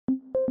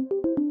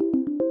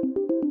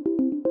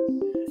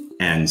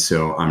And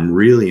so I'm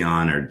really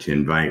honored to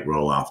invite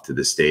Roelof to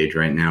the stage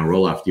right now.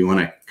 Roelof, do you want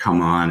to come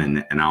on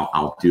and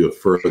I'll do a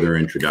further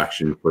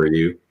introduction for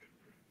you?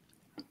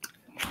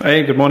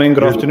 Hey, good morning,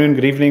 good afternoon,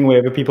 good evening,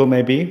 wherever people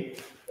may be.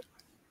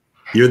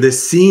 You're the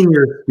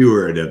senior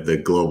steward of the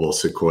Global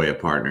Sequoia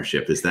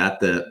Partnership. Is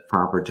that the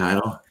proper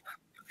title?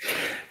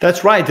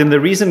 That's right. And the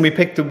reason we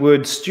picked the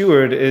word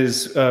steward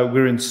is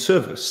we're in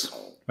service.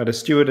 But a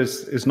steward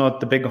is not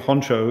the big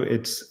honcho.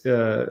 It's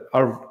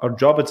our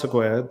job at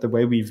Sequoia, the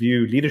way we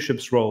view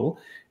leadership's role,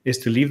 is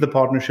to leave the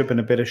partnership in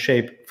a better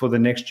shape for the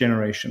next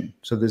generation.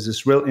 So there's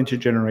this real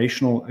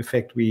intergenerational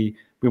effect we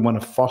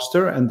want to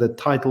foster, and the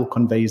title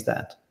conveys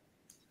that.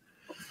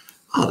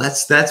 Oh,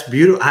 that's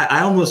beautiful.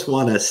 I almost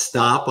want to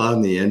stop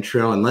on the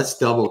intro and let's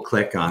double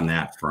click on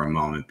that for a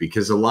moment,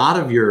 because a lot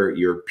of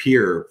your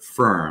peer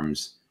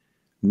firms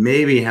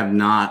maybe have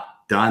not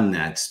done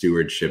that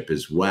stewardship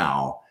as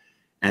well.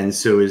 And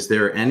so is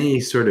there any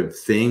sort of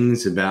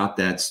things about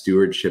that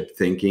stewardship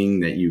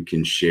thinking that you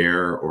can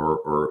share,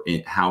 or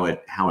how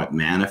it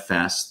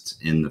manifests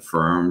in the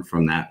firm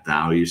from that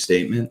value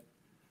statement?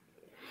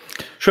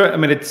 Sure. I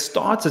mean, it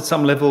starts at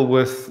some level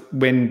with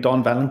when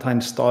Don Valentine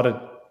started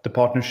the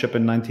partnership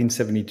in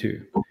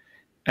 1972.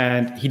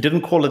 And he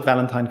didn't call it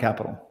Valentine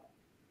Capital.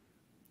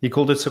 He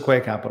called it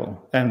Sequoia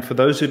Capital. And for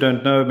those who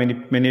don't know,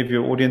 many of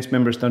your audience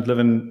members don't live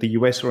in the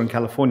US or in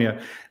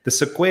California. The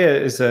sequoia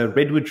is a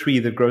redwood tree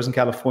that grows in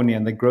California,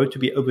 and they grow to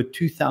be over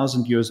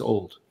 2,000 years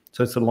old.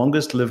 So it's the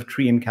longest lived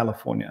tree in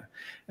California.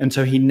 And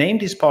so he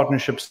named his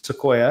partnership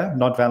Sequoia,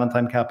 not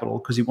Valentine Capital,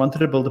 because he wanted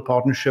to build a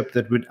partnership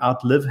that would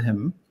outlive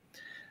him.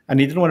 And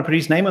he didn't want to put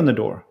his name on the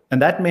door.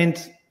 And that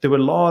meant there were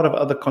a lot of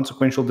other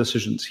consequential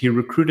decisions. He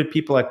recruited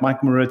people like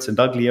Mike Moritz and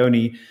Doug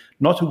Leone,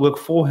 not to work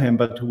for him,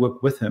 but to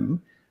work with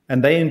him.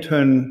 And they, in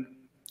turn,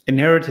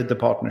 inherited the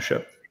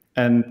partnership.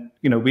 And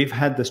we've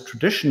had this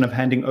tradition of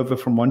handing over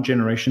from one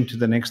generation to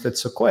the next at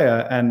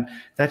Sequoia, and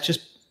that's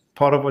just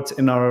part of what's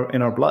in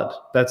our blood.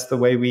 That's the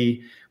way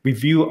we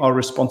view our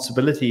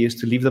responsibility, is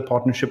to leave the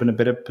partnership in a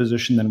better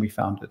position than we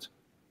found it.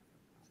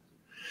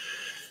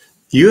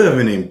 You have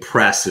an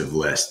impressive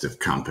list of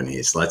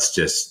companies. Let's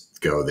just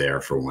go there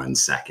for 1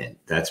 second.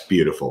 That's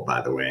beautiful, by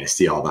the way. I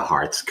see all the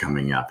hearts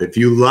coming up. If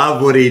you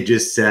love what he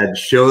just said,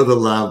 show the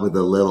love with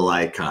the little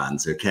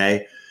icons,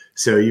 okay?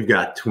 So you've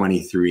got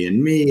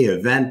 23andMe,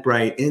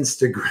 Eventbrite,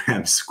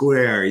 Instagram,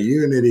 Square,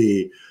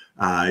 Unity,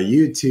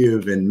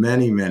 YouTube, and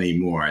many, many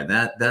more.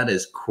 That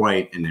is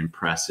quite an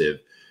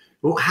impressive.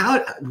 Well,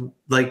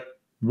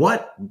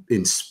 what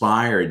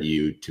inspired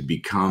you to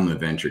become a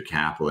venture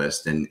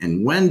capitalist,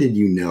 and when did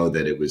you know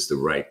that it was the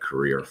right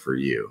career for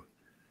you?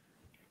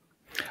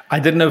 I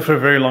didn't know for a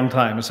very long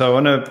time. So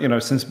I want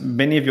to, since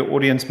many of your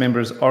audience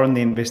members are in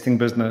the investing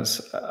business,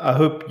 I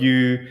hope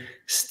you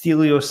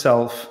steel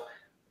yourself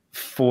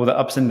for the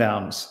ups and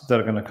downs that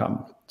are going to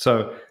come.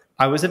 So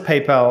I was at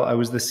PayPal. I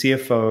was the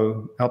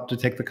CFO, helped to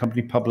take the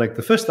company public.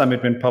 The first time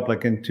it went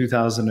public in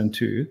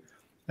 2002.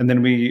 And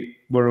then we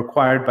were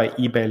acquired by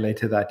eBay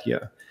later that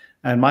year.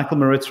 And Michael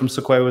Moritz from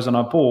Sequoia was on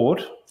our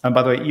board. And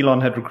by the way,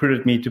 Elon had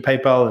recruited me to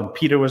PayPal, and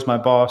Peter was my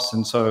boss.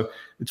 And so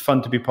it's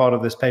fun to be part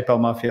of this PayPal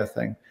mafia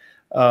thing.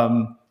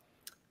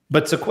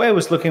 But Sequoia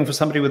was looking for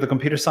somebody with a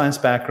computer science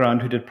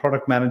background who did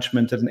product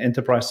management at an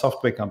enterprise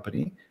software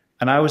company.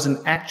 And I was an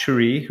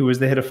actuary who was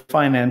the head of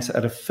finance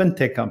at a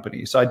fintech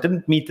company. So I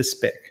didn't meet the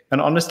spec.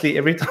 And honestly,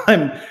 every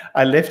time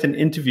I left an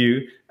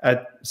interview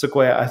at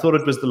Sequoia, I thought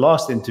it was the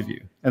last interview.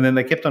 And then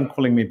they kept on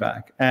calling me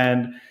back.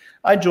 And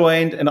I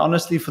joined, and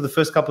honestly, for the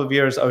first couple of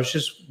years, I was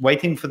just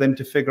waiting for them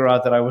to figure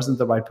out that I wasn't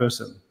the right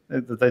person,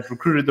 that they'd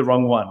recruited the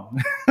wrong one.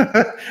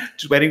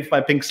 Just waiting for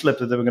my pink slip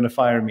that they were going to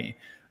fire me.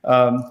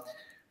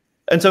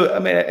 And so, I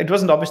mean, it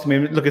wasn't obvious to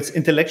me. Look, it's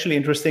intellectually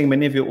interesting.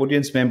 Many of your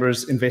audience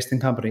members invest in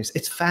companies.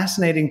 It's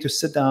fascinating to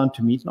sit down,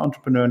 to meet an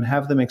entrepreneur and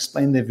have them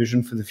explain their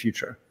vision for the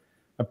future.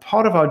 A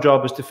part of our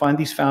job is to find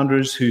these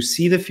founders who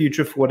see the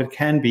future for what it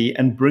can be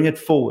and bring it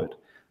forward.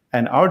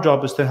 And our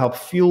job is to help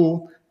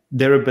fuel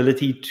their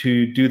ability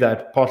to do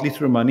that, partly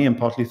through money and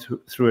partly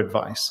through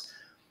advice.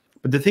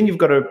 But the thing you've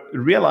got to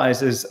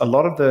realize is a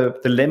lot of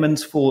the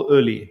lemons fall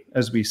early,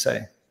 as we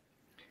say.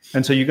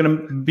 And so you're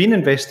going to be an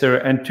investor,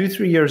 and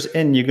 2-3 years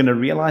in, you're going to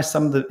realize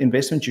some of the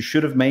investments you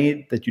should have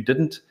made that you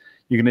didn't.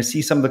 You're going to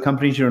see some of the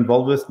companies you're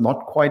involved with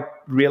not quite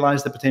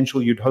realize the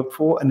potential you'd hoped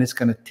for, and it's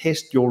going to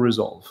test your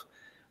resolve.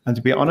 And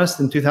to be honest,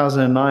 in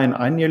 2009,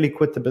 I nearly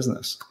quit the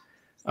business.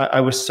 I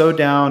was so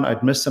down.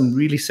 I'd missed some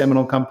really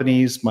seminal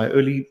companies. My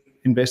early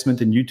investment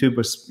in YouTube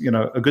was,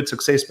 a good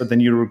success, but then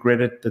you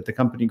regretted that the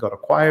company got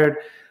acquired,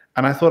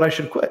 and I thought I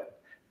should quit.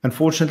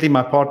 Unfortunately,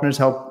 my partners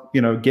helped,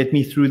 get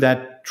me through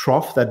that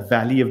trough, that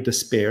valley of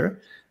despair.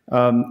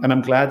 And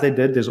I'm glad they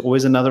did. There's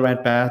always another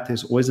at bat.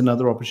 There's always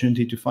another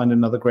opportunity to find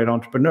another great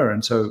entrepreneur.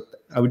 And so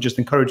I would just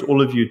encourage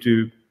all of you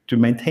to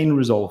maintain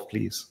resolve,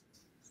 please.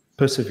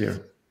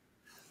 Persevere.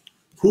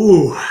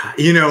 Ooh,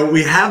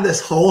 we have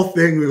this whole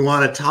thing we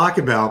want to talk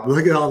about.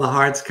 Look at all the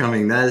hearts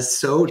coming. That is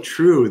so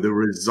true. The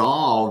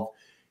resolve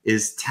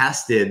is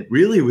tested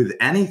really with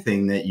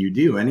anything that you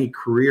do, any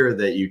career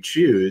that you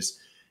choose.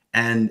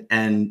 and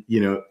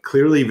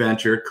clearly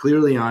venture,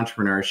 clearly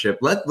entrepreneurship.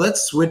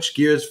 Let's switch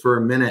gears for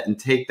a minute and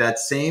take that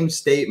same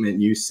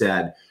statement you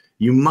said.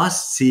 You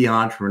must see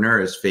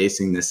entrepreneurs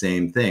facing the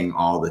same thing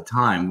all the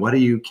time. What do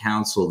you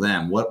counsel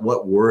them?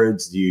 What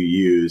words do you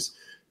use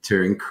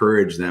to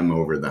encourage them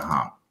over the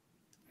hump?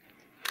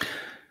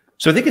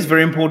 So I think it's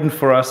very important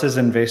for us as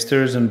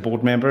investors and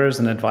board members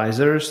and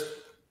advisors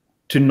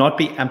to not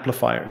be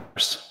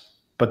amplifiers,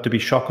 but to be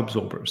shock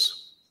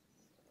absorbers.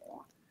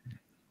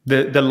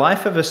 The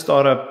life of a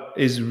startup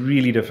is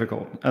really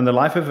difficult, and the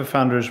life of a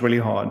founder is really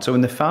hard. So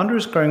when the founder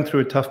is going through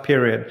a tough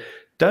period,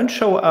 don't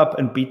show up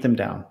and beat them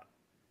down.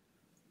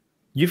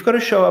 You've got to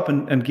show up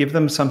and give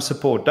them some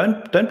support.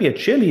 Don't be a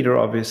cheerleader,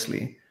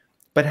 obviously,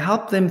 but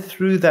help them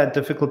through that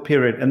difficult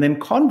period. And then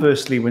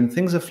conversely, when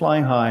things are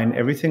flying high and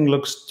everything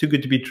looks too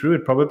good to be true,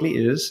 it probably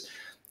is,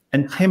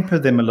 and temper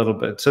them a little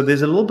bit. So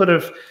there's a little bit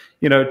of,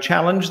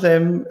 challenge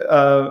them,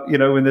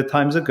 when the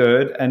times are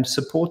good, and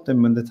support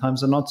them when the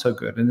times are not so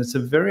good. And it's a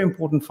very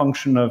important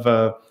function of,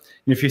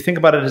 if you think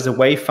about it as a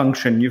wave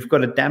function, you've got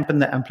to dampen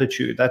the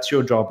amplitude. That's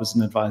your job as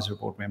an advisor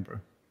board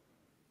member.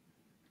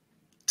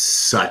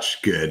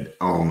 Such good.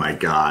 Oh my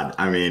God.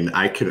 I mean,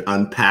 I could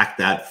unpack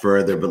that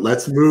further, but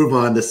let's move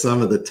on to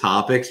some of the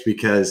topics,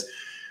 because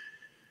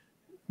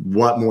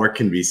what more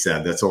can be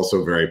said? That's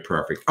also very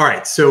perfect. All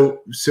right.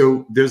 So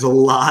there's a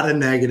lot of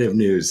negative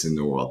news in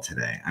the world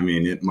today. I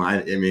mean,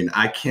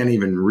 I can't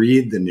even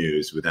read the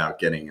news without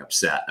getting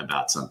upset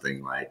about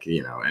something like,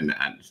 and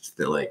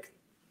like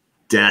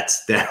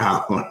debt's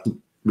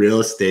down,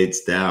 real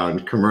estate's down,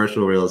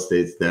 commercial real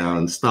estate's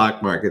down,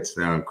 stock market's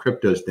down,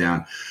 crypto's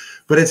down.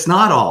 But it's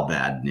not all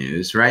bad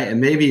news, right?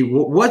 And maybe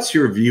what's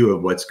your view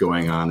of what's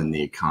going on in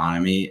the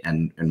economy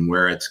and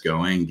where it's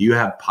going? Do you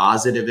have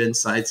positive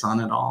insights on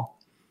it all?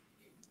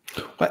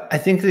 Well, I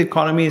think the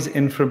economy is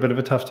in for a bit of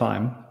a tough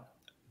time,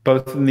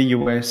 both in the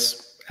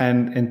US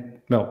and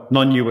in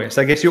non-US.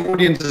 I guess your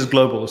audience is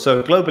global.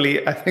 So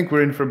globally, I think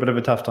we're in for a bit of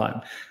a tough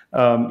time.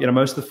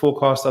 Most of the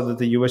forecasts are that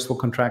the US will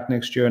contract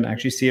next year and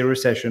actually see a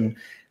recession.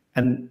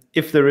 And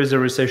if there is a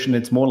recession,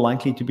 it's more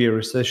likely to be a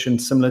recession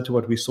similar to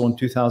what we saw in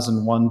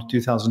 2001 to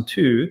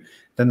 2002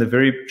 than the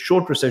very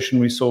short recession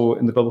we saw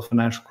in the global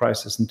financial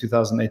crisis in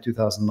 2008,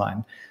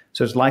 2009.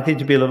 So it's likely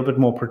to be a little bit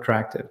more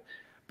protracted.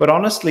 But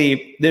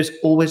honestly, there's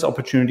always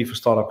opportunity for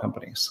startup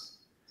companies,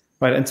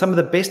 right? And some of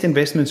the best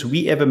investments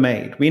we ever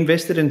made, we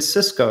invested in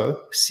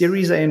Cisco,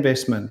 Series A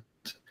investment,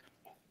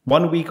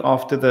 1 week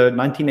after the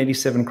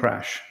 1987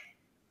 crash.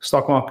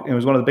 Stock market, it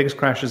was one of the biggest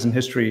crashes in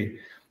history.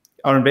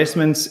 Our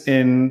investments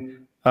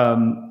in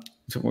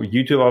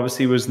YouTube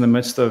obviously was in the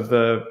midst of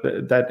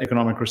that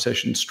economic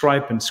recession.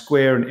 Stripe and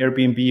Square and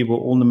Airbnb were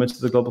all in the midst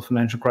of the global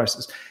financial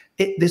crisis.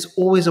 There's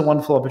always a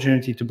wonderful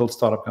opportunity to build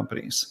startup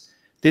companies.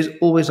 There's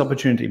always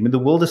opportunity. I mean, the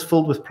world is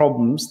filled with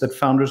problems that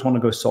founders want to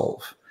go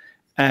solve.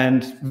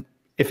 And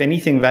if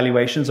anything,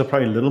 valuations are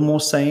probably a little more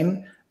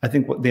sane. I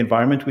think what the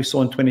environment we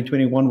saw in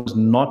 2021 was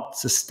not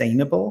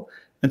sustainable.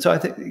 And so I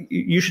think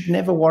you should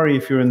never worry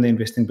if you're in the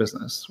investing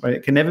business, right?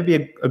 It can never be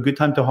a good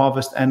time to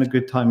harvest and a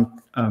good time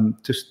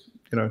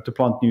to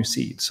plant new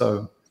seeds.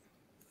 So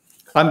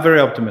I'm very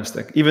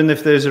optimistic. Even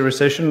if there's a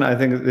recession, I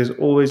think there's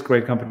always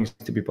great companies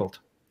to be built.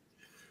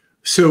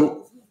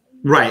 So,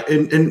 right.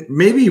 And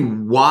maybe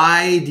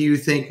why do you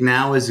think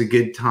now is a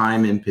good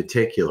time in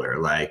particular?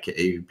 Like,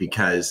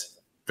 because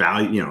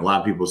value, a lot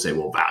of people say,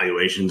 well,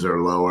 valuations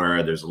are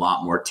lower, there's a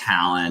lot more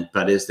talent,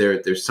 but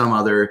there's some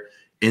other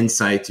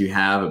insights you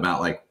have about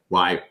like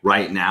why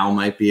right now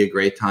might be a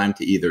great time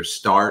to either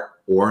start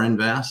or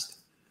invest?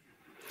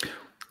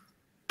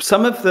 So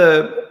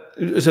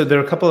there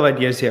are a couple of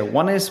ideas here.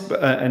 One is,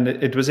 and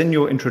it was in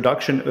your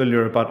introduction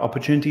earlier, about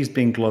opportunities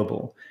being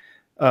global.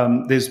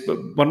 There's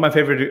one of my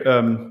favorite,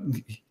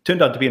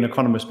 turned out to be an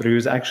economist, but he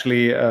was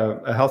actually a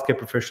healthcare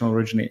professional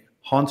originally.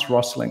 Hans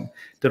Rosling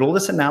did all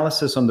this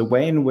analysis on the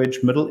way in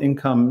which middle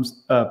income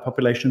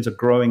populations are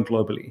growing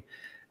globally.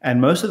 And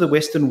most of the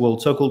Western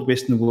world, so-called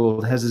Western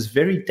world, has this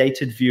very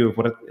dated view of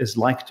what it is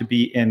like to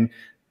be in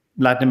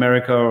Latin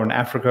America or in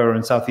Africa or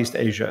in Southeast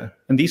Asia.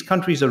 And these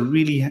countries are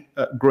really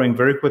growing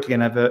very quickly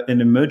and have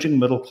an emerging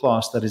middle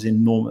class that is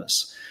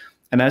enormous.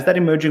 And as that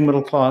emerging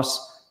middle class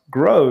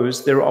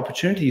grows, there are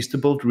opportunities to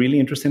build really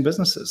interesting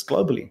businesses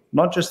globally,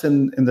 not just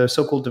in the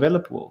so-called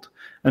developed world.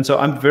 And so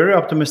I'm very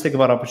optimistic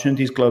about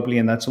opportunities globally,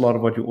 and that's a lot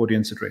of what your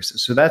audience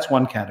addresses. So that's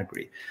one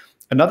category.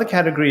 Another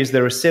category is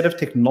there are a set of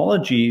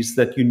technologies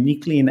that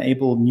uniquely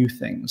enable new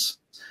things.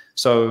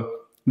 So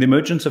the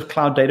emergence of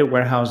cloud data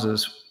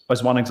warehouses,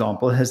 as one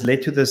example, has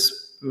led to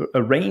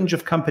a range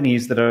of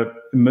companies that are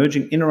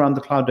emerging in around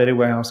the cloud data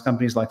warehouse,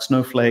 companies like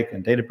Snowflake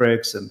and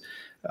Databricks and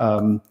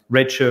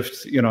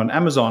Redshift, and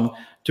Amazon,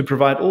 to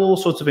provide all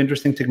sorts of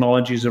interesting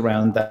technologies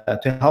around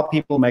that to help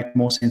people make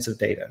more sense of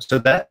data. So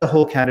that's the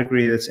whole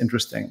category that's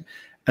interesting.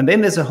 And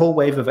then there's a whole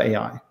wave of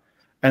AI.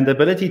 And the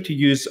ability to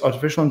use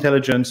artificial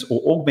intelligence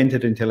or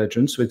augmented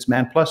intelligence, so it's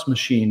man plus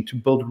machine, to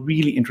build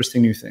really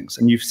interesting new things.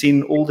 And you've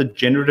seen all the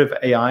generative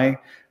AI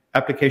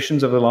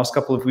applications over the last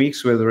couple of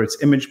weeks, whether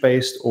it's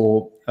image-based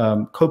or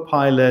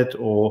Copilot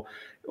or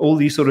all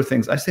these sort of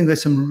things. I think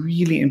there's some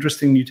really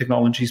interesting new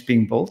technologies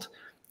being built,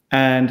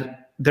 and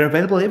they're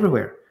available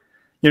everywhere.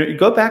 You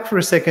go back for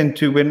a second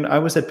to when I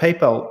was at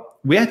PayPal,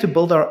 we had to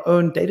build our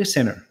own data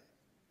center.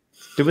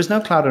 There was no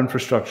cloud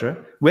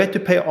infrastructure. We had to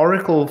pay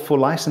Oracle for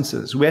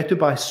licenses. We had to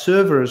buy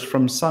servers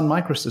from Sun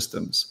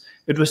Microsystems.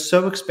 It was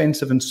so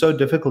expensive and so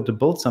difficult to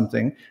build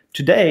something.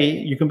 Today,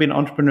 you can be an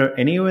entrepreneur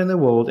anywhere in the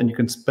world, and you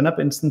can spin up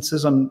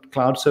instances on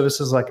cloud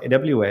services like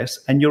AWS,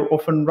 and you're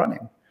off and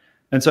running.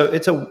 And so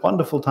it's a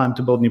wonderful time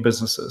to build new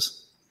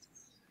businesses.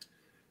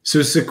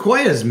 So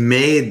Sequoia's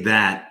made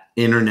that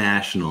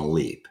international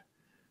leap,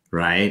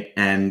 right?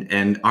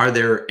 And are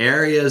there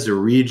areas or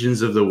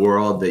regions of the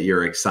world that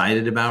you're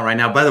excited about right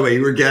now? By the way,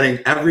 you were getting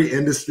every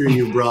industry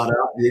you brought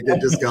up. You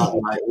just got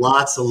like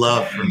lots of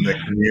love from the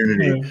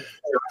community.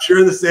 I'm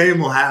sure the same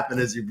will happen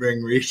as you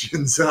bring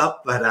regions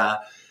up.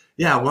 But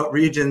yeah, what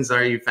regions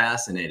are you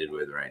fascinated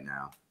with right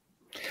now?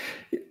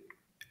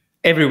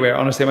 Everywhere,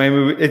 honestly. I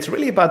mean, it's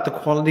really about the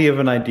quality of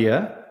an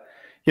idea.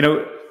 You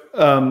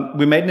know,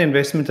 we made an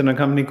investment in a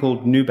company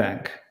called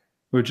Nubank,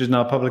 which is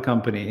now a public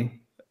company.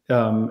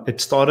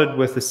 It started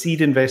with a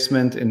seed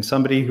investment in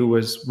somebody who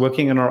was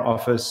working in our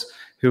office,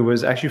 who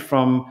was actually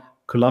from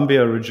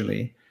Colombia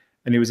originally,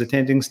 and he was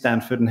attending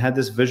Stanford and had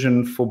this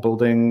vision for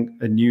building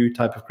a new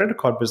type of credit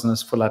card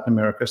business for Latin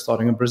America,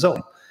 starting in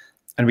Brazil.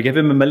 And we gave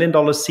him $1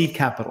 million seed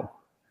capital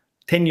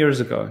 10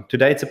 years ago.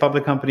 Today, it's a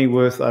public company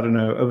worth, I don't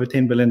know, over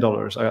 $10 billion.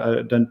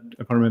 I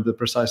can't remember the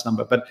precise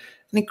number, but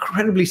an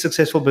incredibly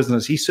successful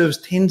business. He serves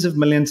tens of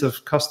millions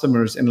of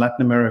customers in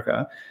Latin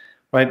America.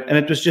 Right. And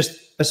it was just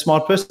a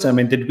smart person. I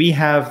mean, did we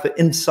have the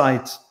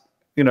insight,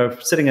 you know,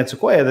 sitting at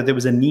Sequoia that there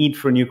was a need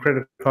for a new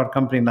credit card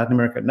company in Latin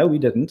America? No, we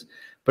didn't.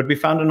 But we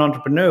found an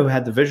entrepreneur who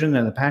had the vision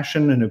and the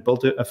passion and who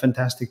built a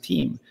fantastic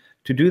team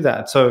to do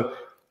that. So,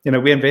 you know,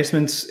 we have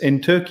investments in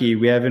Turkey.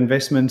 We have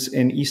investments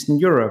in Eastern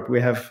Europe.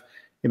 We have,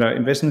 you know,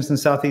 investments in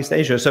Southeast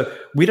Asia. So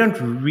we're not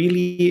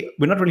really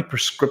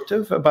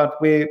prescriptive about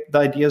where the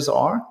ideas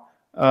are.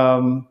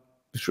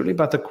 It's really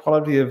about the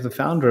quality of the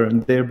founder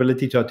and their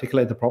ability to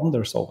articulate the problem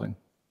they're solving.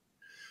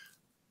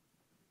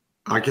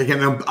 Okay,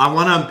 I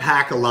want to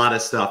unpack a lot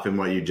of stuff in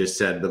what you just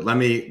said, but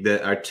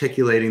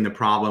articulating the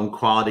problem,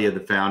 quality of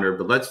the founder,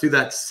 but let's do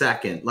that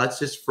second. Let's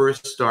just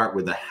first start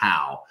with the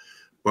how.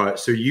 But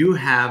so you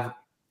have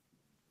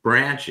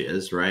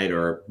branches, right?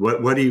 Or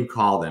what do you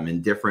call them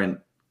in different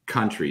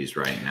countries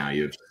right now?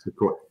 You have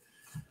support.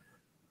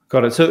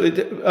 Got it.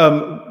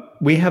 So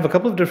we have a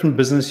couple of different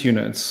business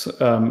units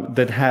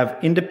that have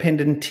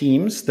independent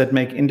teams that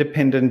make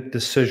independent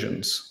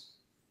decisions.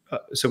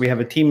 So we have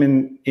a team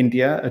in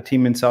India, a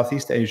team in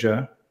Southeast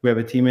Asia, we have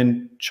a team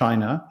in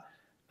China,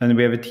 and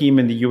we have a team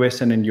in the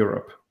US and in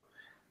Europe.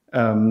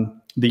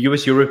 The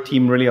US-Europe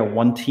team really are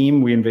one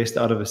team. We invest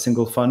out of a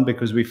single fund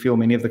because we feel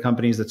many of the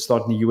companies that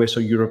start in the US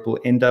or Europe will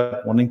end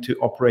up wanting to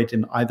operate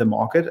in either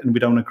market, and we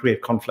don't want to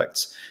create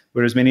conflicts.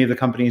 Whereas many of the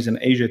companies in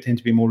Asia tend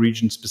to be more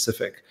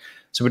region-specific.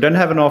 So we don't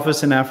have an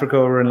office in Africa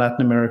or in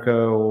Latin America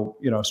or,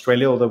 you know,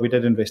 Australia, although we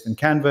did invest in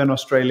Canva in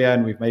Australia,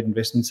 and we've made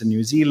investments in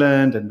New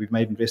Zealand, and we've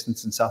made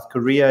investments in South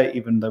Korea,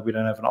 even though we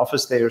don't have an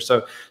office there.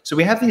 So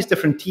we have these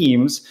different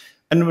teams,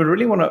 and we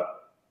really want to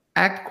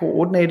act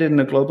coordinated in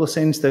a global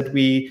sense that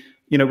we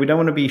don't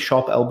want to be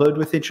sharp-elbowed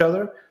with each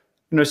other.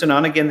 You know, so now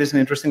and again, there's an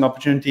interesting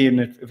opportunity,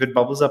 and if it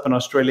bubbles up in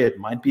Australia, it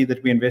might be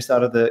that we invest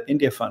out of the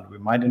India fund, we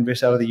might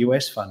invest out of the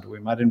US fund, we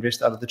might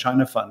invest out of the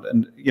China fund,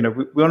 and you know,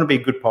 we want to be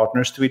good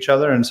partners to each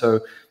other, and so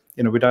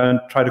you know, we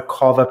don't try to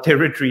carve up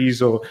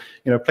territories or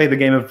you know, play the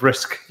game of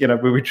risk, you know,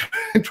 where we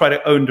try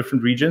to own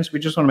different regions. We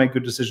just want to make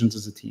good decisions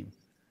as a team.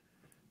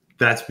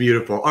 That's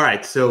beautiful. All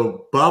right,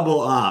 so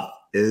bubble up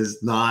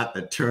is not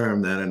a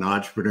term that an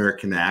entrepreneur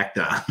can act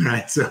on,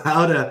 right? So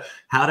how do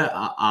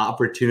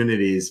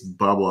opportunities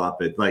bubble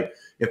up? It's like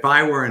if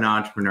I were an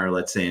entrepreneur,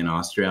 let's say in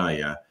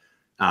Australia,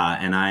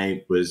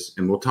 and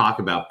we'll talk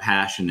about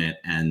passionate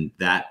and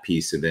that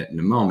piece of it in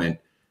a moment.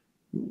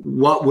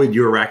 What would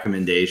your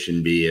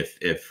recommendation be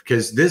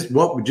because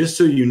just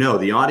so you know,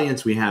 the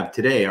audience we have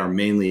today are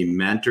mainly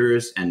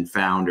mentors and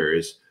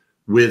founders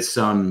with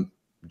some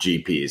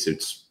GPs.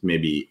 It's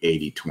maybe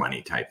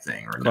 80-20 type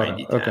thing or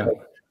 90-10. Okay.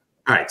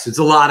 All right, so it's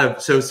a lot of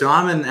so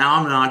I'm an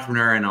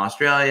entrepreneur in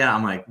Australia.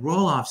 I'm like,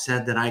 Roelof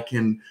said that I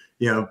can,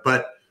 you know,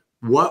 but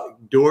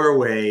what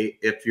doorway,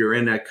 if you're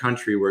in a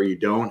country where you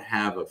don't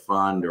have a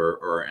fund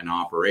or an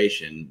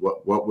operation,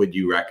 what would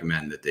you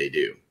recommend that they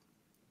do?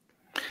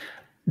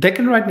 They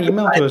can write an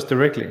email to us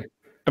directly.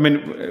 I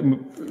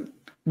mean,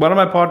 one of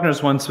my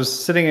partners once was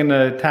sitting in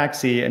a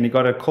taxi and he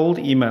got a cold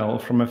email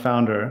from a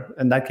founder.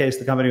 In that case,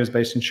 the company was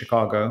based in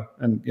Chicago,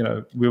 and you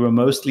know, we were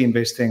mostly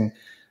investing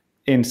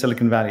in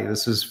Silicon Valley.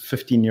 This was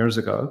 15 years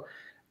ago.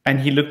 And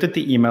he looked at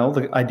the email.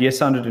 The idea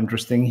sounded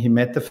interesting. He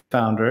met the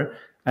founder,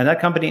 and that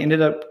company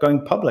ended up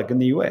going public in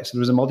the US. It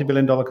was a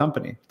multi-billion-dollar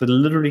company that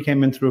literally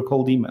came in through a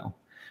cold email.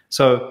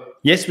 So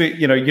yes,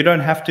 you know, you don't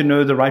have to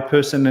know the right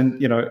person, and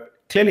you know,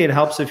 clearly it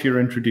helps if you're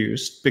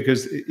introduced,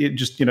 because it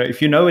just, you know,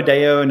 if you know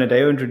Adeo and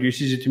Adeo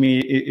introduces you to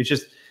me, it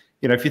just,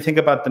 if you think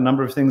about the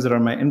number of things that are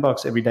in my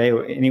inbox every day,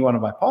 or any one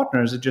of my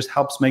partners, it just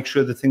helps make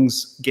sure that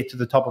things get to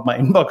the top of my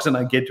inbox and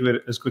I get to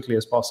it as quickly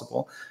as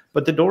possible.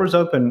 But the door is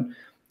open.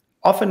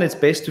 Often it's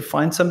best to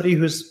find somebody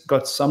who's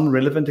got some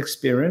relevant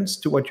experience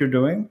to what you're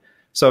doing.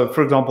 So,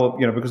 for example,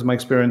 because of my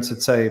experience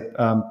at, say,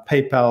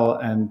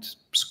 PayPal and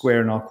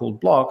Square, now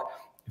called Block,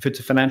 if it's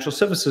a financial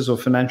services or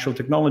financial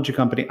technology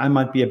company, I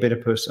might be a better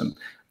person.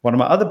 One of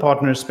my other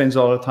partners spends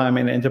a lot of time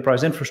in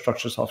enterprise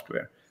infrastructure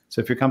software.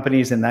 So if your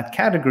company is in that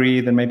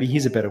category, then maybe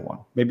he's a better one.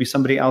 Maybe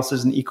somebody else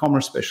is an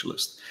e-commerce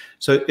specialist.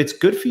 So it's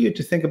good for you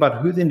to think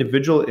about who the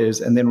individual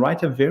is and then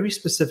write a very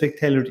specific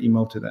tailored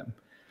email to them.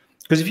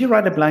 Because if you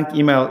write a blank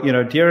email,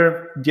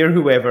 dear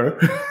whoever,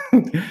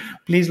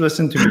 please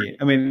listen to me.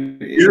 I mean,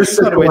 it's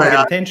not a way to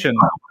get attention.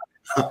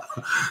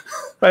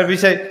 But if we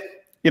say,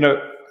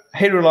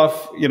 hey,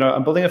 Roelof,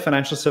 I'm building a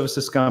financial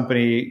services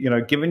company,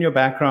 given your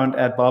background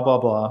at blah, blah,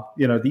 blah,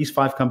 these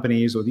 5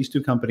 companies or these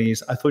 2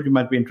 companies, I thought you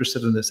might be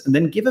interested in this. And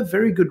then give a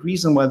very good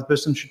reason why the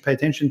person should pay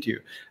attention to you.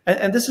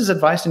 And this is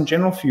advice in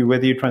general for you,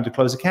 whether you're trying to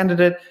close a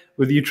candidate,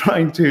 whether you're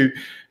trying to,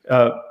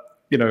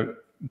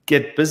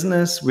 get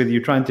business, whether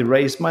you're trying to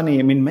raise money.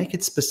 I mean, make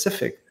it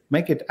specific,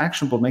 make it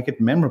actionable, make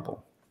it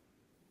memorable.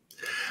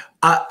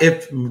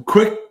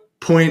 Quick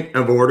point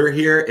of order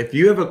here. If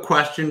you have a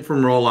question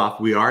from Roelof,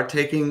 we are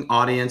taking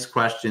audience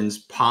questions.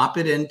 Pop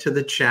it into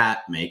the chat,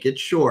 make it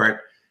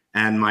short,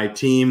 and my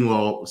team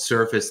will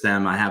surface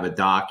them. I have a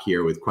doc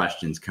here with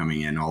questions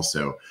coming in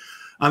also.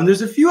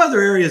 There's a few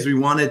other areas we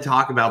want to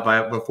talk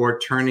about before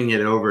turning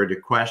it over to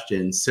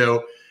questions.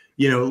 So,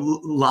 a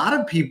lot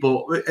of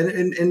people,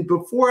 and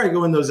before I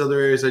go in those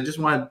other areas, I just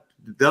want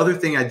the other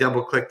thing I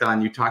double clicked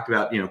on, you talked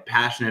about,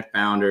 passionate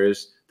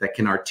founders that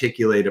can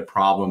articulate a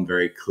problem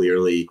very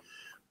clearly.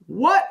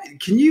 What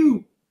can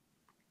you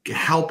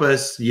help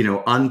us,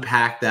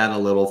 unpack that a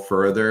little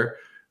further,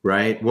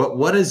 right?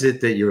 What is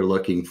it that you're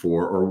looking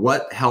for, or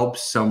what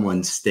helps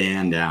someone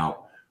stand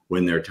out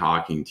when they're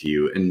talking to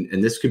you?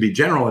 And this could be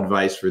general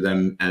advice for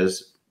them,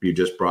 as you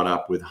just brought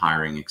up with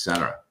hiring, et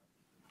cetera.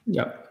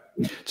 Yeah.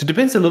 So it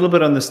depends a little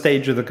bit on the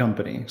stage of the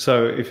company.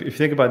 So if you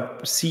think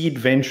about seed,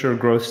 venture,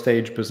 growth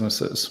stage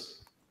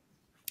businesses,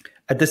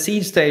 at the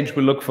seed stage,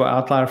 we look for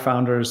outlier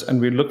founders,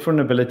 and we look for an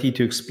ability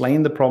to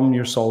explain the problem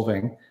you're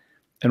solving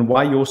and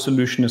why your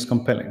solution is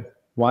compelling.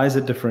 Why is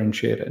it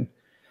differentiated?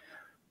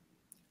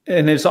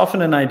 And it's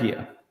often an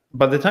idea.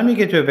 By the time you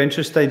get to a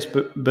venture stage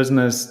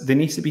business, there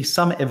needs to be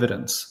some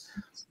evidence.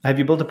 Have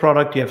you built a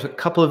product? You have a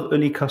couple of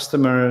early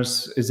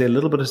customers. Is there a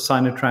little bit of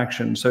sign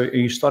attraction? So are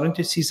you starting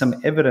to see some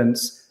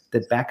evidence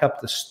that back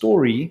up the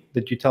story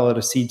that you tell at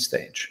a seed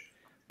stage?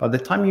 By the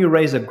time you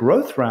raise a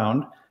growth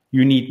round,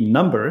 you need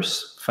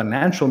numbers,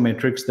 financial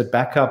metrics that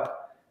back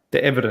up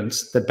the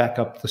evidence, that back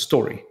up the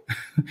story.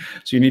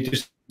 So you need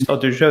to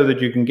start to show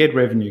that you can get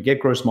revenue, get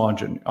gross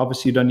margin.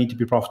 Obviously, you don't need to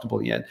be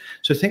profitable yet.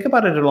 So think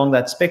about it along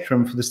that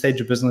spectrum for the stage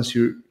of business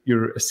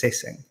you're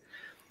assessing.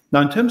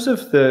 Now, in terms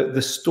of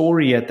the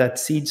story at that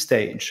seed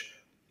stage,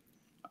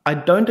 I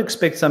don't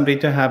expect somebody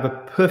to have a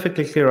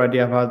perfectly clear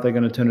idea of how they're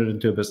going to turn it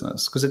into a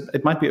business, because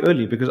it might be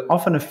early, because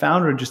often a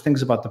founder just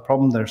thinks about the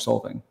problem they're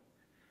solving.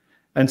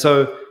 And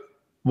so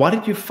why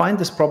did you find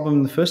this problem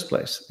in the first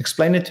place?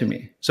 Explain it to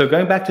me. So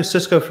going back to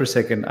Cisco for a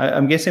second,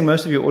 I'm guessing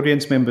most of your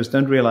audience members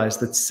don't realize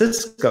that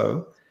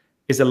Cisco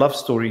is a love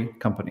story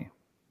company.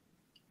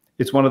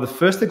 It's one of the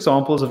first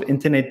examples of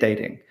internet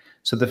dating.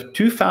 So the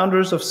 2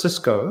 founders of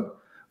Cisco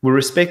were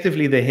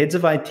respectively the heads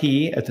of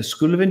IT at the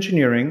School of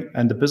Engineering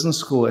and the business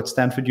school at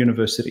Stanford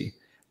University.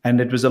 And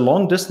it was a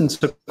long distance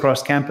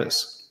across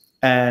campus.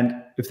 And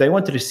if they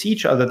wanted to see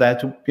each other, they had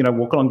to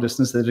walk a long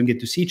distance. They didn't get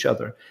to see each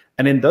other.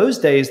 And in those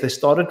days, they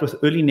started with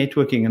early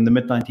networking in the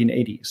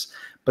mid-1980s.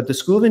 But the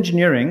School of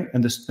Engineering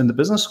and the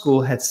business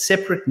school had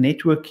separate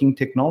networking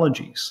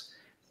technologies,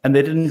 and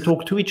they didn't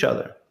talk to each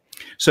other.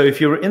 So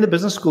if you were in the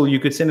business school, you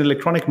could send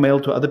electronic mail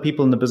to other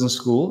people in the business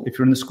school. If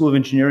you're in the School of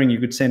Engineering, you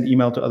could send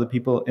email to other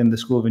people in the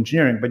School of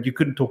Engineering, but you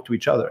couldn't talk to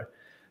each other.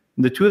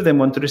 And the 2 of them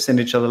wanted to send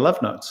each other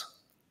love notes.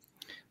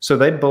 So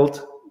they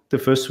built the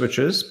first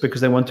switches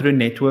because they wanted to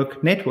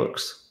network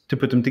networks to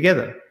put them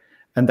together.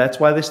 And that's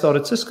why they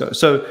started Cisco.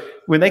 So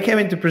when they came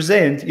in to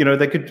present,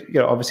 they could,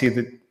 obviously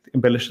they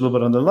embellish a little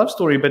bit on the love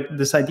story, but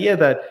this idea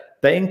that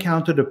they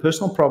encountered a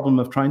personal problem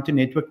of trying to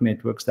network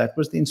networks, that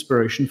was the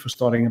inspiration for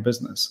starting a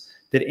business.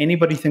 Did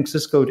anybody think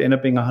Cisco would end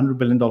up being a $100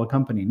 billion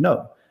company?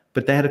 No.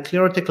 But they had a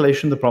clear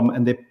articulation of the problem,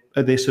 and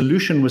their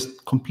solution was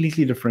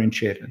completely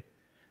differentiated.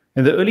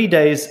 In the early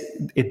days,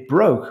 it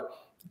broke,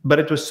 but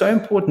it was so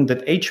important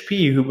that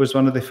HP, who was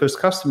one of their first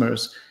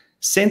customers,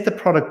 sent the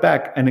product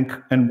back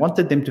and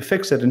wanted them to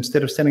fix it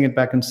instead of sending it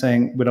back and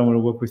saying, we don't want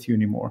to work with you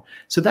anymore.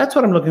 So that's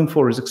what I'm looking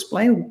for, is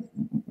explain,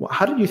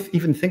 how did you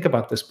even think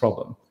about this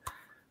problem?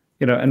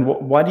 And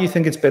why do you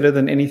think it's better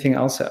than anything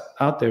else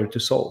out there to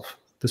solve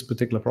this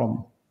particular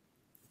problem?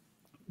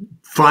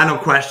 Final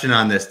question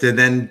on this. Did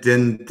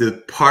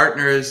the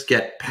partners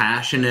get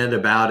passionate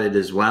about it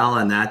as well?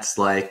 And that's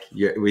like,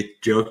 we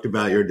joked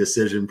about your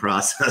decision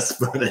process,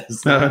 but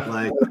it's not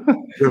like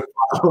the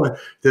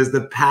Does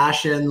the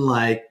passion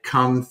like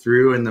come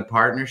through in the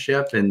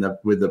partnership and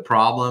with the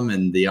problem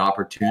and the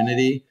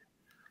opportunity?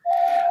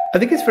 I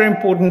think it's very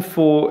important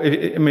for,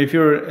 I mean, if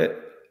you're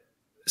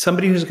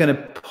somebody who's going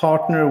to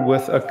partner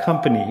with a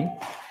company,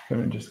 let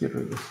me just get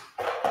rid of this.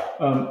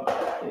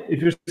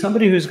 If you're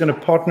somebody who's going to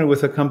partner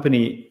with a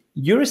company,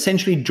 you're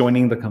essentially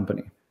joining the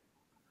company.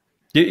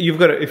 You've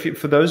got to,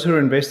 for those who are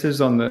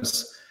investors on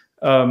this,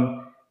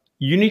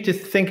 you need to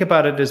think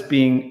about it as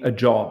being a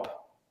job.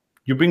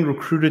 You're being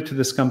recruited to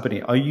this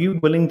company. Are you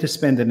willing to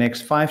spend the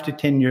next 5 to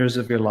 10 years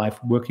of your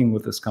life working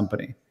with this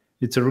company?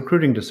 It's a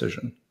recruiting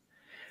decision.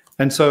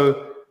 And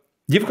so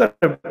you've got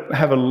to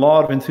have a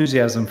lot of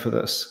enthusiasm for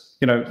this.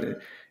 You know,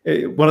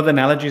 one of the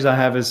analogies I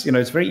have is, you know,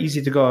 it's very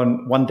easy to go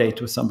on one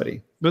date with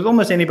somebody. With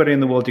almost anybody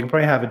in the world, you can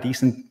probably have a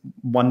decent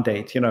one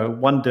date, you know,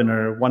 one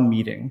dinner, one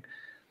meeting.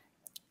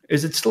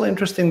 Is it still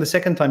interesting the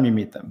second time you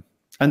meet them?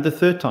 And the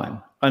third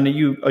time? And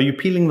are you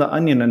peeling the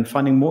onion and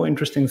finding more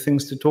interesting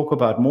things to talk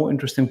about, more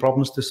interesting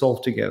problems to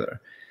solve together?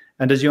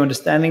 And does your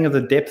understanding of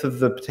the depth of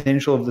the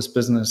potential of this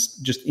business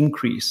just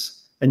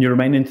increase and you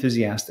remain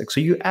enthusiastic? So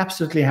you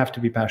absolutely have to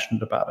be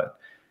passionate about it.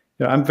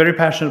 You know, I'm very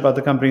passionate about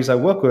the companies I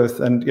work with.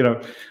 And, you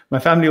know, my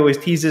family always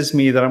teases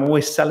me that I'm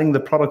always selling the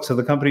products of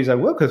the companies I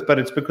work with, but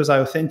it's because I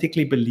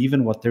authentically believe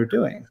in what they're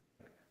doing.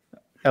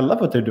 I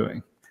love what they're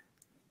doing.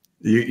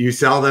 You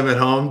sell them at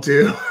home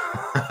too?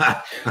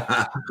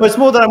 Well, it's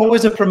more that I'm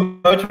always a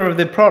promoter of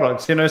their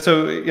products, you know.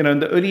 So, you know, in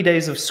the early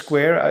days of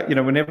Square, you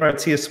know, whenever I'd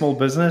see a small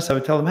business, I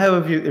would tell them, hey,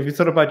 have you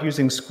thought about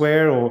using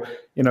Square? Or,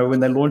 you know, when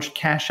they launched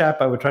Cash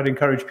App, I would try to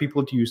encourage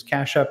people to use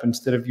Cash App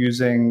instead of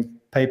using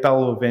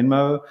PayPal or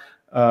Venmo.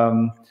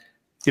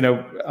 You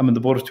know, I'm on the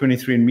board of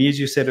 23andMe, as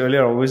you said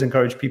earlier. I always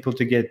encourage people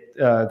to get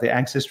their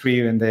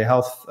ancestry and their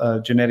health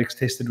genetics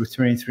tested with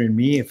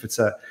 23andMe. If it's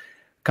a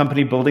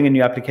company building a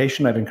new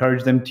application, I'd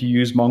encourage them to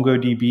use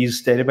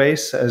MongoDB's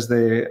database as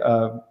their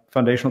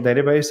foundational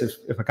database.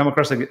 If I come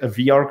across a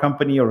VR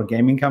company or a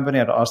gaming company,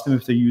 I'd ask them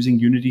if they're using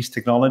Unity's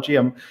technology.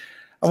 I'm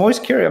always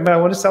curious. I mean, I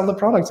want to sell the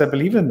products. I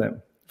believe in them.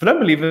 If I don't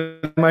believe in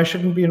them, I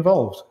shouldn't be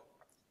involved.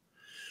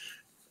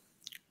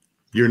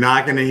 You're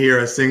not going to hear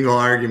a single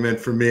argument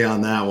from me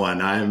on that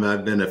one.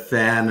 I've been a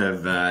fan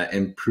of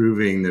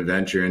improving the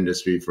venture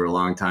industry for a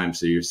long time.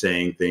 So you're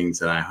saying things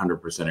that I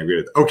 100% agree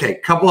with. Okay,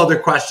 couple other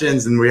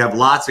questions, and we have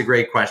lots of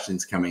great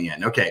questions coming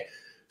in. Okay,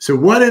 so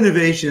what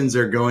innovations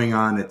are going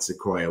on at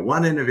Sequoia?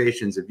 What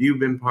innovations have you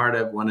been part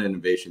of? What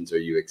innovations are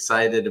you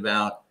excited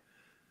about?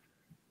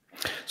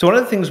 So one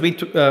of the things we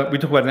talk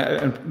about,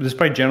 and this is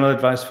probably general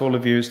advice for all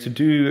of you, is to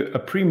do a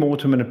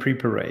pre-mortem and a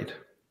pre-parade.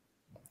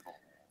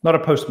 Not a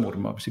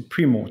post-mortem, obviously,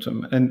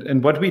 pre-mortem.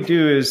 And what we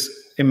do is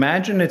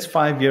imagine it's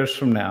 5 years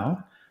from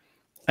now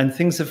and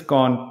things have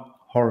gone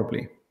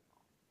horribly.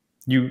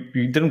 You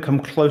didn't come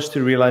close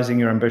to realizing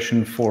your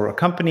ambition for a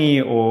company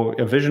or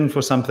a vision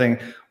for something.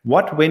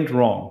 What went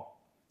wrong?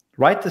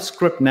 Write the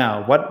script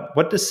now.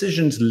 What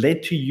decisions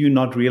led to you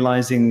not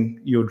realizing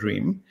your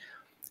dream?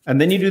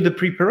 And then you do the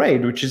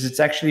pre-parade, which is,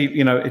 it's actually,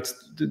 you know, it's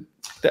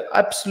the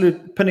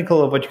absolute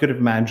pinnacle of what you could have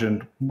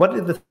imagined. What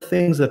are the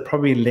things that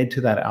probably led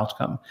to that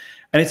outcome?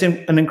 And it's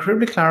an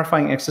incredibly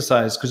clarifying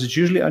exercise because it's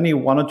usually only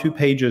 1 or 2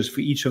 pages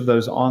for each of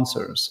those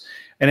answers.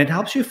 And it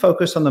helps you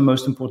focus on the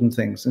most important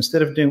things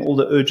instead of doing all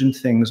the urgent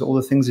things, all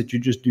the things that you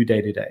just do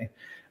day to day.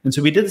 And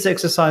so we did this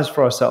exercise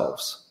for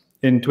ourselves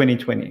in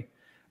 2020.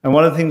 And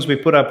one of the things we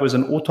put up was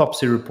an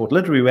autopsy report.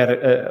 Literally, we had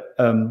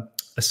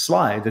a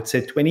slide that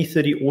said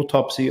 2030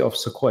 autopsy of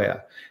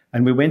Sequoia.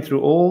 And we went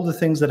through all the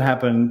things that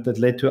happened that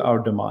led to our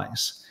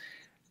demise.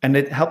 And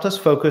it helped us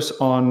focus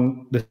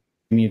on the things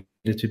we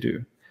needed to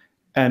do.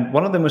 And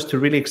one of them was to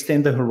really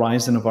extend the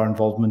horizon of our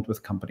involvement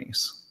with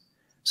companies.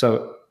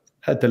 So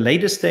at the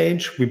later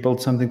stage, we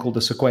built something called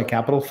the Sequoia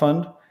Capital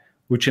Fund,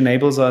 which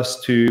enables us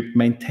to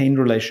maintain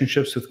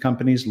relationships with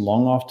companies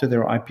long after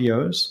their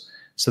IPOs.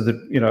 So that,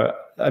 you know,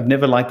 I've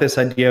never liked this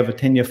idea of a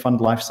 10-year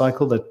fund life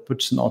cycle that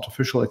puts an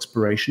artificial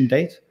expiration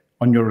date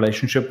on your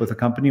relationship with a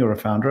company or a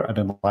founder. I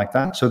don't like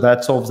that. So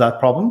that solves that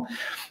problem.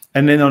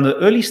 And then on the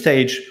early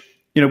stage,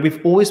 you know,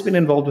 we've always been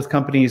involved with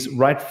companies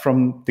right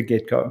from the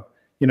get-go.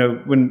 You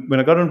know, when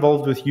I got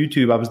involved with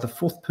YouTube, I was the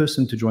 4th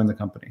person to join the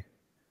company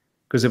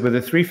because there were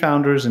the 3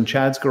 founders in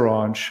Chad's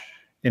garage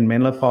in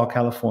Menlo Park,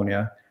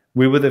 California.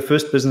 We were their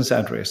first business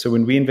address. So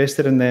when we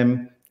invested in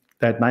them,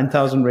 they had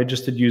 9,000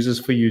 registered users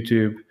for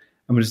YouTube.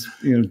 And was,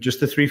 you know, just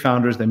the 3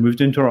 founders. They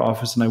moved into our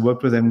office and I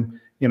worked with them,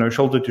 you know,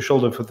 shoulder to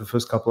shoulder for the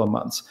first couple of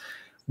months.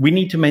 We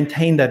need to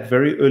maintain that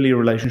very early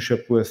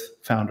relationship with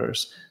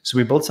founders. So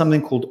we built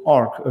something called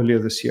ARC earlier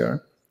this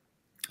year.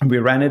 And we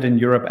ran it in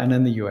Europe and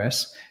in the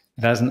US.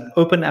 It has an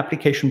open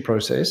application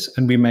process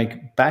and we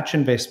make batch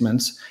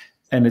investments.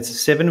 And it's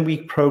a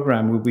 7-week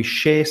program where we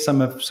share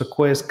some of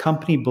Sequoia's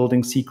company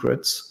building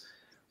secrets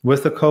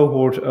with a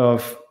cohort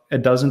of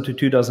 12 to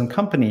 24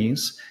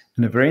 companies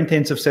in a very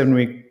intensive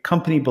 7-week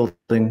company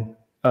building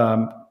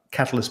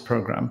Catalyst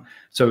program.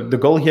 So the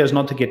goal here is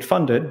not to get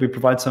funded. We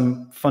provide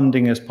some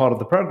funding as part of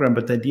the program,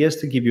 but the idea is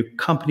to give you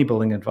company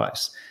building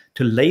advice,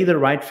 to lay the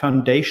right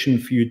foundation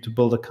for you to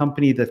build a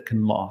company that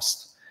can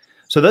last.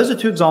 So those are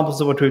two examples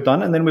of what we've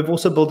done. And then we've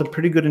also built a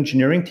pretty good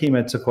engineering team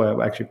at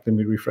Sequoia. Actually, let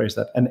me rephrase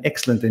that, an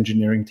excellent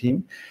engineering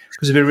team,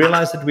 because we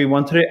realized that we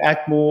wanted to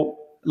act more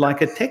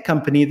like a tech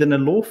company than a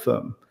law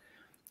firm.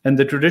 And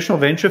the traditional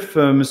venture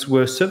firms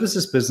were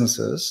services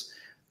businesses.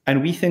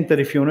 And we think that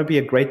if you want to be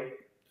a great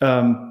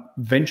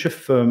venture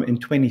firm in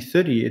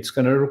 2030, it's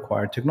going to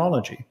require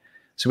technology.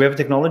 So we have a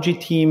technology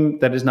team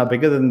that is now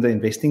bigger than the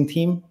investing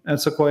team at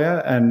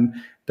Sequoia, and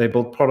they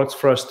build products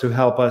for us to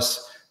help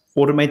us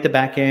automate the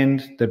back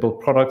end. They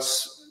build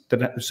products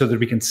so that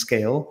we can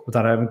scale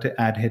without having to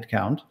add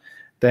headcount.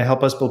 They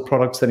help us build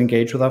products that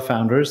engage with our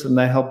founders, and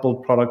they help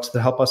build products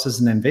that help us as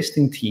an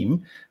investing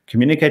team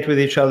communicate with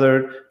each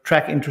other,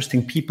 track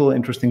interesting people,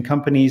 interesting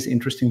companies,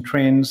 interesting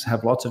trends,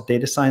 have lots of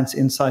data science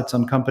insights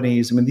on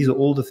companies. I mean, these are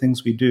all the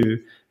things we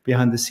do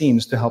behind the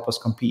scenes to help us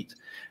compete.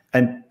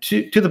 And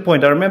to the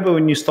point, I remember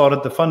when you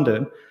started the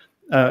Funded,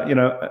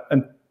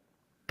 and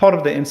part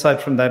of the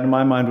insight from that in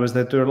my mind was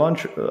that there are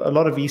a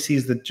lot of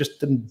VCs that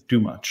just didn't do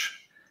much.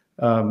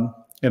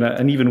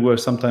 And even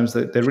worse, sometimes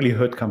they really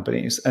hurt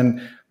companies.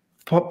 And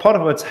part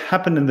of what's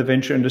happened in the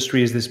venture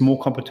industry is there's more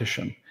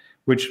competition,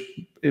 which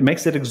it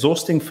makes it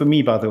exhausting for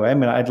me, by the way. I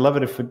mean, I'd love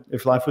it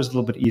if life was a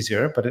little bit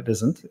easier, but it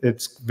isn't.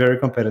 It's very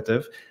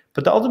competitive.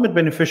 But the ultimate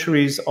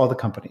beneficiaries are the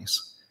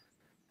companies,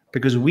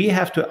 because we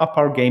have to up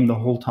our game the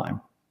whole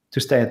time to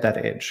stay at that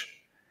edge.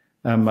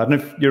 I don't know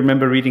if you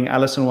remember reading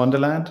Alice in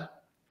Wonderland.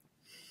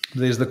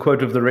 There's the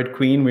quote of the Red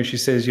Queen where she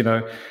says,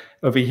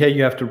 over here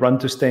you have to run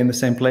to stay in the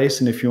same place,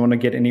 and if you want to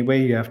get anywhere,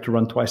 you have to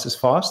run twice as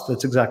fast.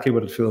 That's exactly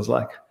what it feels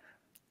like.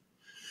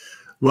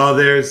 Well,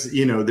 there's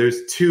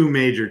two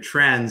major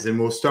trends, and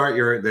we'll start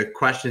the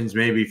questions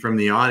maybe from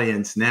the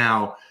audience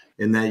now,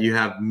 in that you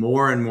have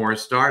more and more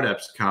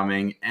startups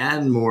coming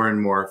and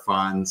more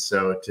funds.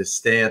 So to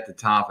stay at the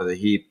top of the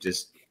heap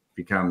just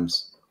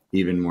becomes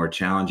even more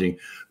challenging.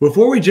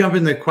 Before we jump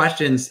into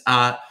questions,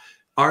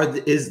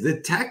 is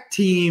the tech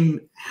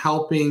team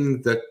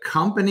helping the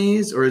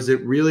companies, or is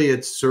it really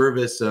at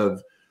service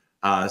of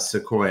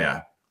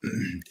Sequoia?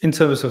 In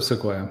service of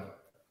Sequoia.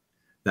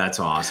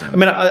 That's awesome. I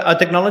mean, our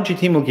technology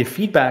team will give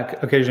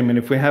feedback occasionally. I mean,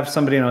 if we have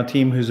somebody on our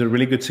team who's a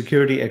really good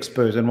security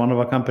expert and one of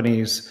our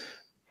companies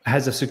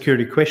has a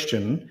security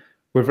question,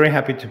 we're very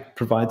happy to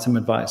provide some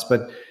advice.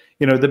 But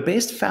the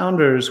best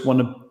founders want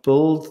to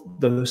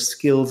build those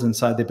skills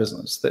inside their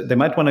business. They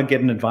might want to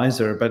get an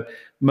advisor, but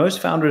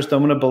most founders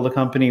don't want to build a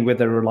company where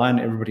they rely on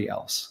everybody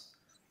else.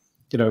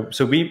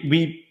 So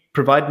we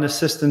provide an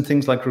assist in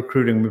things like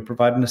recruiting. We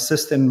provide an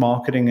assist in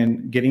marketing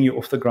and getting you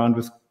off the ground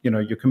with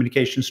your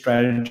communication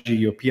strategy,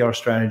 your PR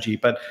strategy.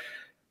 But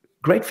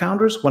great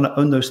founders want to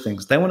own those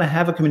things. They want to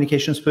have a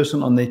communications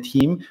person on their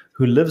team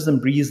who lives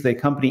and breathes their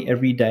company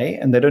every day,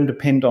 and they don't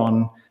depend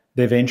on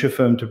their venture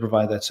firm to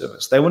provide that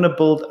service. They want to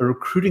build a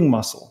recruiting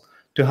muscle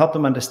to help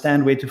them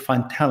understand where to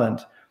find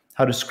talent,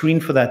 how to screen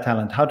for that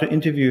talent, how to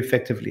interview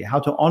effectively, how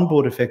to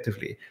onboard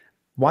effectively.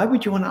 Why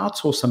would you want to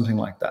outsource something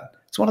like that?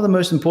 It's one of the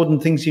most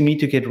important things you need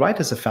to get right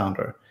as a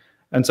founder.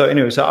 And so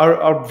anyway, so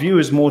our view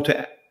is more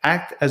to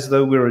act as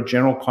though we're a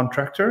general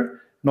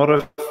contractor, not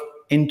an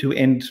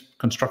end-to-end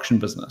construction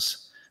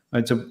business.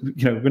 Right? So,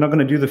 we're not going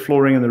to do the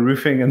flooring and the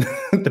roofing and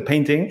the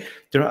painting.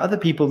 There are other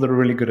people that are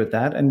really good at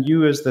that. And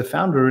you as the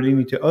founder really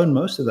need to own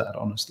most of that,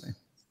 honestly.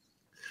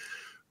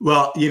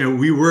 Well,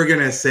 we were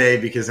going to say,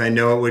 because I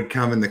know it would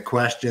come in the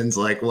questions,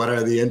 like, what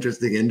are the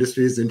interesting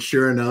industries? And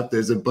sure enough,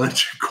 there's a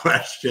bunch of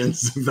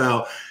questions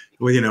about,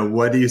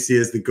 what do you see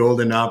as the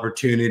golden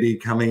opportunity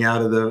coming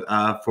out of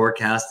the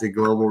forecasted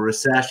global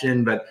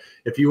recession? But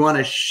if you want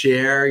to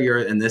share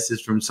and this is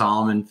from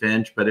Solomon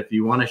Finch, but if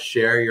you want to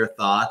share your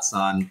thoughts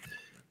on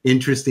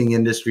interesting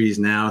industries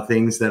now,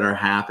 things that are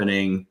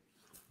happening,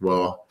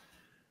 well.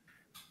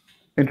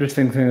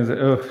 Interesting things.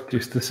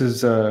 This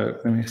is,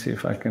 let me see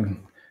if I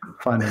can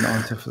find an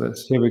answer for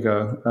this. Here we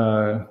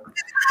go.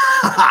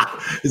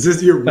 Is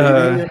this your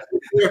reading?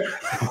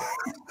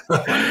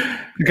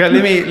 Okay,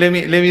 let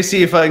me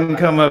see if I can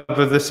come up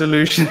with a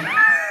solution.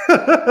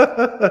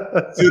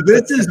 So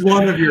this is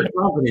one of your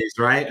companies,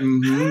 right?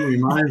 Mm-hmm. We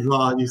might as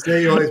well. You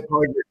say you always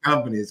plug your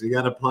companies. We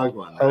got to plug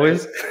one. Right?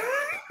 Always.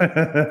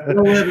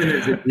 Bill Livin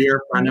is a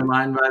dear friend of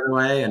mine, by the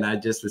way, and I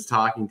just was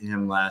talking to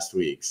him last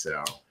week.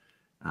 So,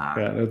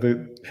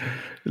 the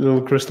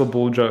little crystal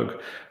ball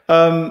joke.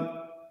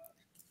 So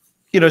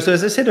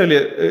as I said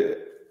earlier,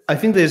 I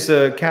think there's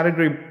a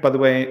category, by the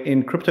way,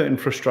 in crypto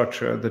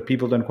infrastructure that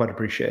people don't quite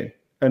appreciate.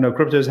 I know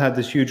crypto has had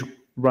this huge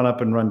run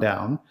up and run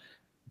down,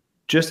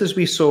 just as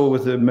we saw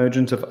with the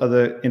emergence of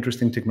other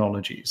interesting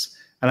technologies.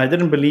 And I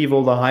didn't believe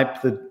all the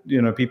hype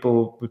that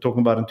people were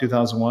talking about in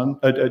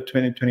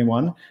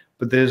 2021.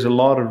 But there's a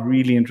lot of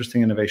really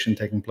interesting innovation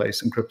taking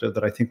place in crypto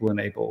that I think will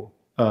enable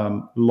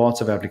lots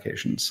of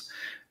applications.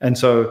 And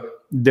so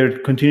there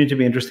continue to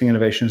be interesting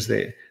innovations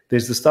there.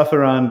 There's the stuff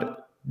around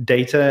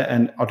data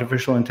and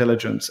artificial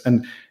intelligence.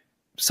 And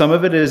Some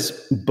of it is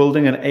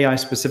building an AI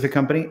specific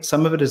company.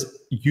 Some of it is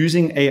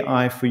using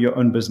AI for your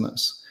own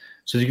business.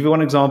 So to give you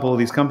one example,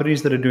 these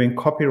companies that are doing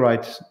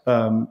copyright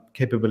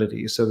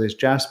capabilities. So there's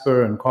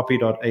Jasper and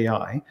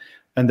Copy.ai,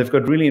 and they've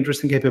got really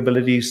interesting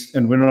capabilities,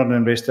 and we're not an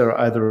investor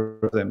either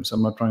of them. So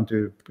I'm not trying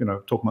to,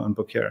 talk my own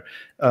book here.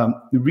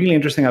 Really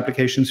interesting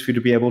applications for you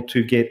to be able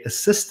to get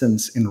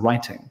assistance in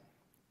writing.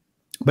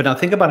 But now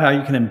think about how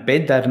you can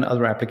embed that in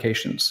other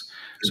applications.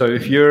 So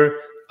if you're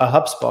a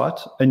HubSpot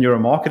and you're a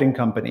marketing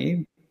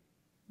company,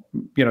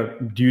 do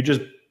you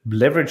just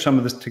leverage some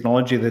of this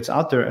technology that's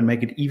out there and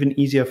make it even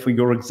easier for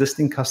your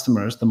existing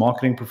customers, the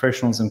marketing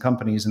professionals and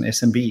companies and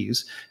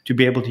SMBs, to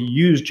be able to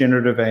use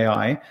generative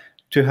AI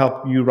to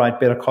help you write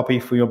better copy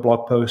for your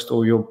blog post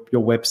or your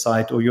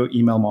website or your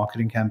email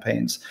marketing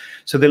campaigns?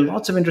 So there are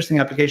lots of interesting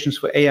applications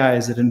for AI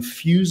as it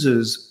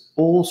infuses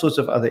all sorts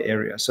of other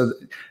areas. So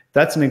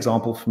that's an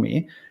example for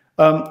me.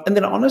 And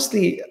then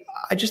honestly,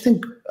 I just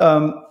think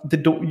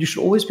you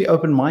should always be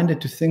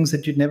open-minded to things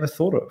that you'd never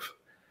thought of.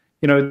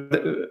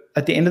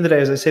 At the end of the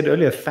day, as I said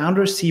earlier,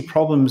 founders see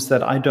problems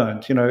that I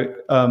don't.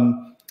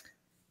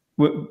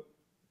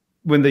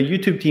 When the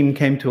YouTube team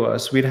came to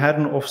us, we'd had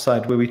an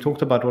offsite where we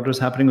talked about what was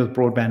happening with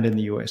broadband in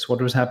the US,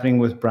 what was happening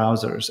with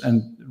browsers,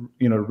 and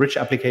rich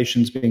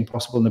applications being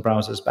possible in the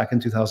browsers back in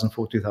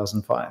 2004,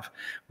 2005.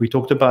 We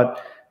talked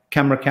about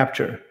camera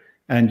capture,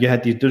 and you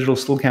had these digital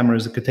still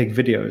cameras that could take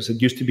videos.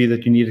 It used to be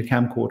that you needed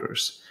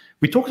camcorders.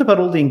 We talked about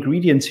all the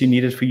ingredients you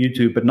needed for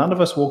YouTube, but none of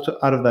us walked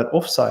out of that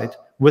offsite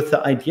with the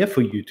idea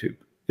for YouTube.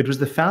 It was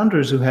the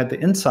founders who had the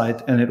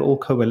insight, and it all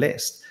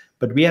coalesced.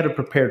 But we had a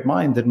prepared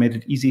mind that made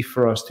it easy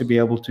for us to be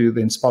able to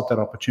then spot that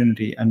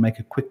opportunity and make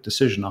a quick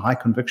decision, a high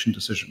conviction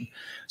decision.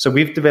 So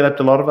we've developed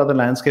a lot of other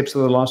landscapes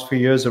over the last few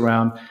years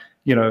around,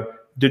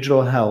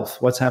 digital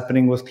health, what's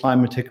happening with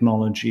climate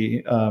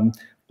technology,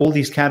 all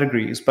these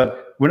categories.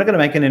 But we're not going to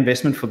make an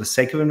investment for the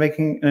sake of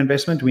making an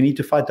investment. We need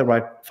to find the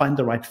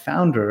right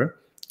founder,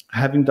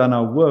 having done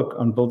our work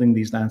on building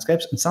these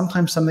landscapes. And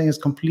sometimes something is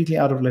completely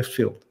out of left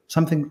field,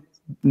 something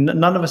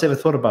none of us ever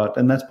thought about.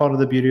 And that's part of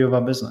the beauty of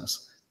our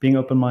business, being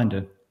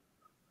open-minded.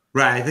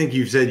 Right. I think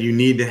you've said you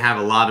need to have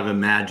a lot of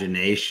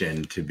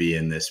imagination to be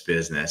in this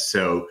business.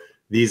 So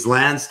these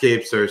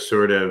landscapes are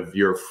sort of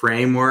your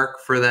framework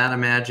for that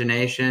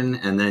imagination,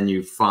 and then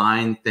you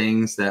find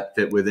things that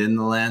fit within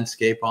the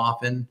landscape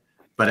often.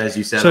 But as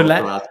you said,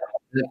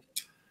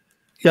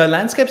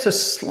 landscapes are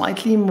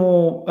slightly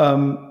more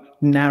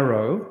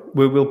narrow,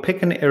 where we'll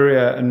pick an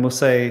area and we'll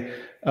say,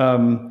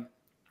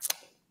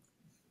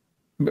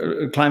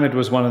 climate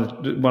was one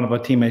of our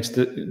teammates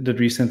did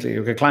recently.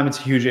 Okay, climate's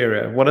a huge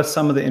area. What are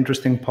some of the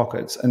interesting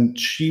pockets? And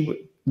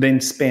she then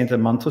spent a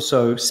month or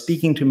so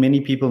speaking to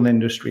many people in the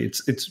industry.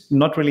 It's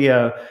not really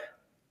a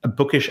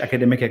bookish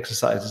academic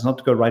exercise. It's not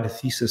to go write a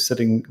thesis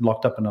sitting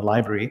locked up in a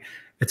library.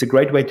 It's a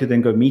great way to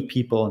then go meet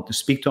people and to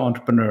speak to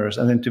entrepreneurs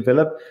and then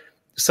develop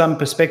some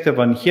perspective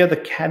on here are the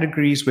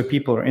categories where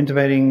people are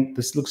innovating.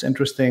 This looks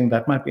interesting.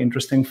 That might be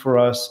interesting for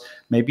us.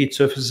 Maybe it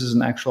surfaces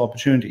an actual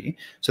opportunity.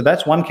 So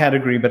that's one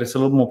category, but it's a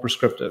little more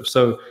prescriptive.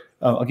 So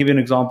I'll give you an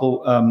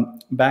example.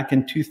 Back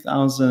in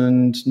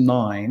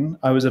 2009,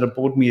 I was at a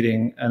board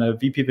meeting and a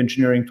VP of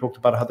engineering talked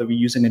about how they were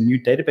using a new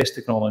database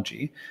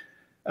technology.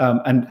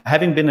 And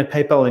having been at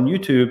PayPal and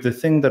YouTube, the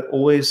thing that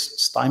always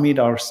stymied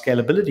our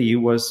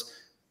scalability was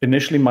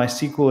initially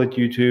MySQL at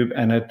YouTube,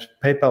 and at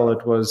PayPal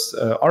it was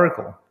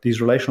Oracle, these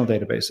relational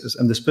databases.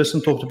 And this person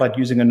talked about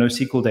using a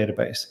NoSQL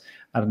database.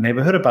 I'd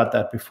never heard about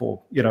that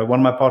before. One of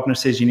my partners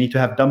says you need to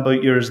have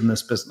Dumbo ears in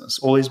this business,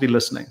 always be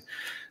listening.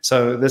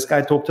 So this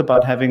guy talked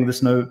about having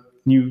this new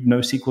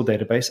NoSQL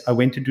database. I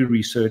went to do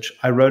research.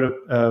 I wrote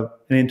an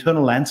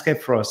internal landscape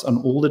for us on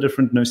all the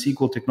different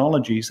NoSQL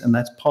technologies, and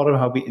that's part of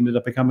how we ended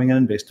up becoming an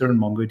investor in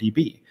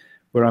MongoDB,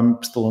 where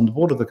I'm still on the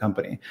board of the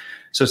company.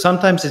 So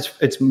sometimes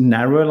it's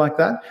narrower like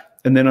that.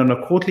 And then on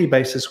a quarterly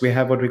basis, we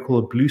have what we call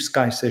a blue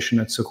sky session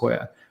at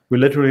Sequoia.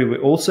 We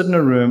all sit in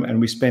a room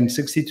and we spend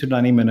 60 to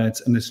 90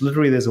 minutes, and it's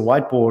literally, there's a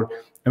whiteboard,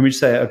 and we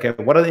say, okay,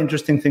 what are the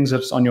interesting things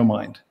that's on your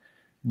mind?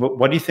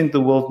 What do you think the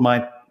world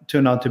might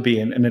turn out to be?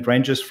 And it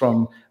ranges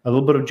from a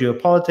little bit of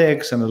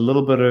geopolitics and a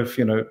little bit of,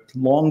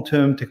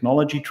 long-term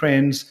technology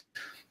trends.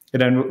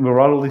 And then we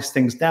write all these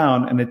things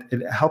down, and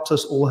it helps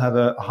us all have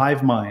a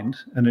hive mind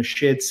and a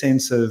shared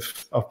sense of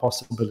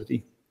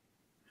possibility.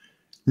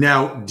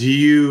 Now,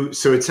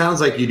 so it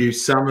sounds like you do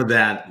some of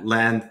that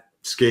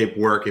landscape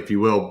work, if you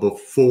will,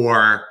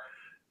 before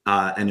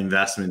an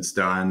investment's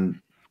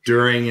done,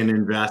 during an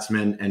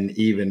investment, and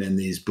even in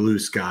these blue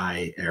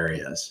sky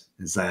areas.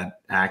 Is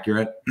that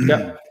accurate?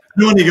 Yeah. I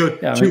don't want to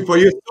go too far.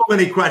 You have so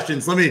many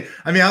questions.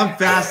 I'm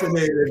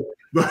fascinated,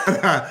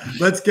 but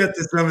let's get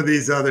to some of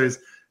these others.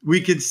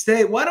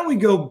 Why don't we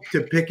go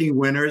to picking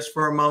winners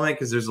for a moment?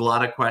 Because there's a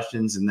lot of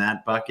questions in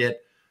that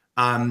bucket.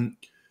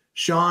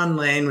 Sean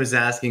Lane was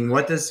asking,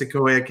 what does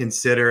Sequoia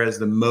consider as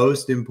the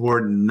most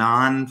important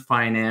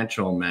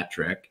non-financial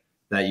metric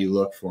that you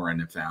look for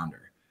in a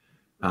founder?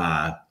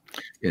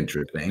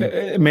 Interesting.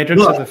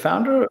 Metrics of the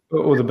founder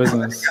or the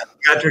business?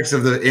 Metrics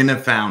in a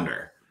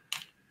founder.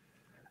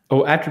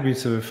 or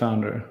attributes of a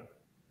founder.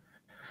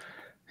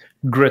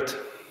 Grit.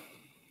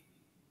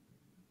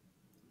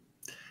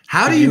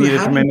 How do you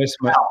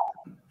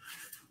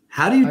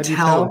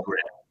tell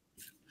grit?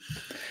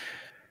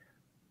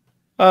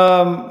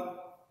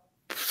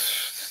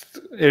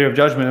 Area of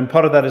judgment, and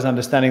part of that is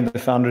understanding the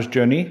founder's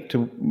journey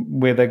to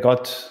where they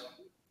got,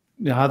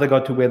 how they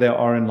got to where they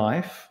are in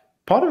life.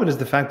 Part of it is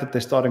the fact that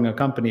they're starting a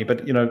company,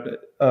 but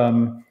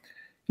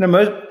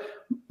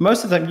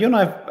most of the time, you and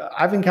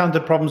I've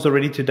encountered problems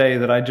already today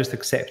that I just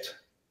accept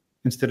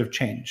instead of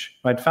change.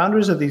 Right?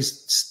 Founders are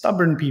these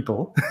stubborn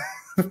people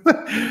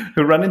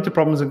who run into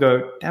problems and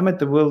go, "Damn it,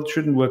 the world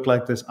shouldn't work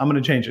like this. I'm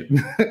going to change it."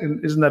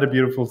 Isn't that a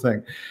beautiful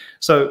thing?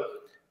 So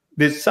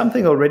there's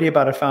something already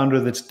about a founder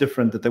that's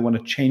different, that they want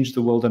to change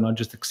the world and not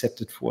just accept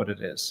it for what it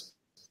is.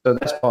 So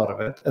that's part of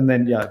it. And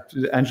then, yeah,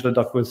 Angela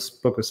Duckworth's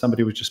book, or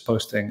somebody was just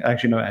posting. I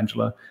actually know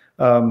Angela.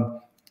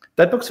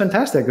 That book's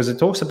fantastic because it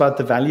talks about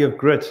the value of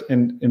grit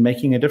in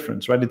making a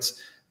difference, right?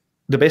 It's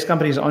the best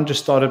companies aren't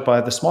just started by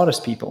the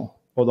smartest people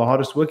or the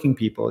hardest working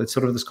people. It's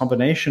sort of this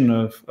combination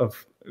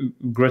of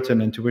grit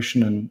and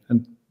intuition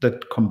and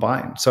that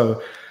combine.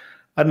 So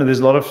I don't know, there's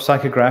a lot of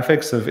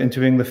psychographics of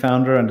interviewing the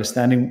founder,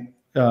 understanding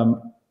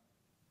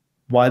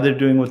why they're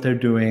doing what they're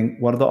doing,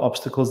 what are the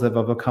obstacles they've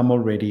overcome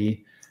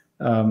already,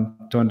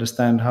 to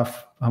understand how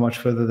much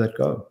further that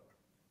go.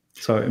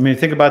 So, I mean,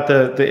 think about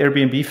the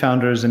Airbnb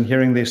founders and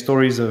hearing their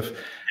stories of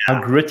how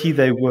gritty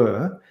they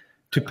were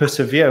to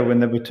persevere when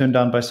they were turned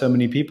down by so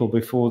many people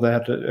before they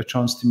had a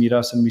chance to meet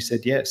us and we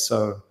said yes.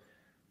 So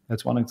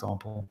that's one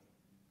example.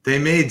 They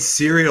made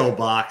cereal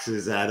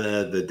boxes at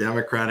the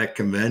Democratic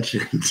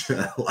convention.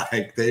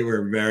 Like, they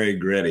were very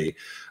gritty.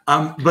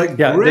 But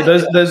yeah,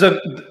 those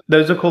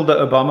are called the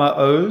Obama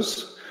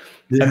O's.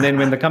 Yeah. And then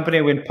when the company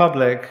went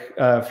public,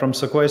 from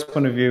Sequoia's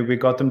point of view, we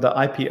got them the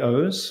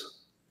IPOs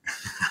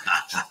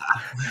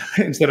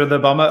instead of the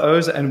Obama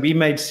O's, and we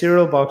made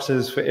cereal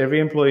boxes for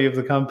every employee of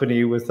the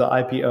company with the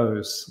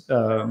IPOs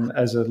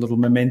as a little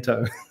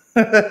memento.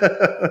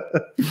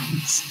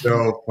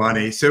 So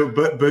funny. So,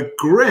 but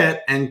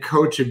grit and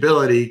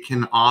coachability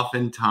can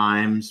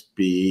oftentimes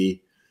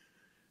be,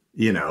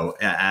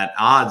 at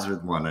odds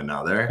with one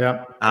another.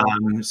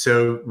 Yeah.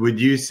 So would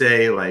you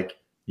say, like,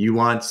 you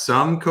want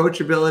some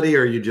coachability,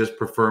 or you just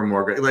prefer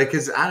more grit? Like,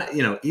 because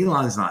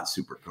Elon's not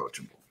super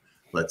coachable.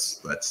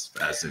 Let's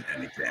as an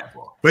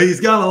example, but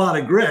he's got a lot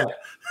of grit.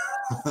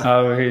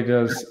 Oh, he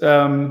does.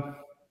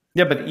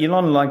 Yeah, but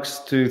Elon likes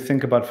to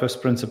think about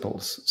first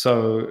principles.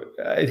 So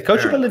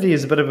coachability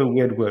is a bit of a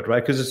weird word,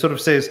 right? Because it sort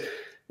of says,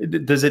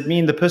 does it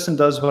mean the person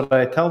does what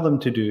I tell them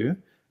to do?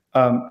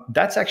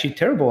 That's actually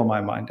terrible in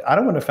my mind. I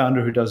don't want a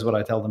founder who does what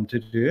I tell them to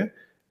do.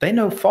 They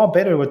know far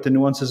better what the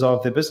nuances are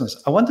of their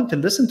business. I want them to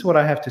listen to what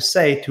I have to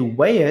say, to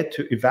weigh it,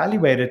 to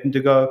evaluate it, and to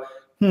go,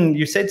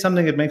 you said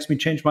something that makes me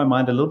change my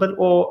mind a little bit,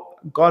 or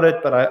got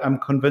it, but I'm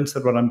convinced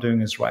that what I'm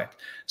doing is right.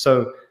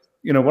 So,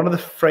 one of the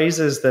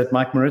phrases that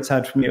Mike Moritz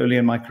had for me early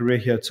in my career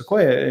here at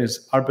Sequoia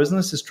is, our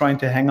business is trying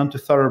to hang on to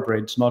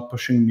thoroughbreds, not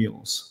pushing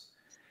mules.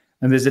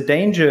 And there's a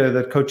danger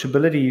that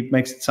coachability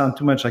makes it sound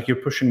too much like you're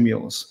pushing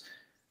mules.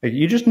 Like,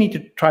 you just need to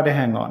try to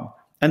hang on.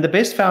 And the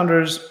best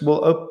founders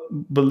will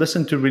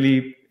listen to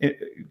really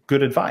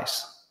good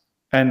advice.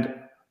 And,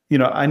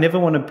 I never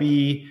want to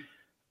be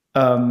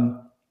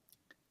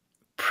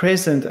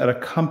present at a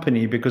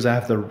company because I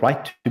have the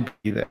right to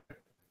be there.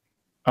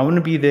 I want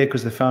to be there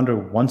because the founder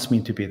wants me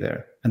to be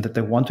there, and that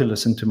they want to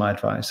listen to my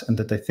advice, and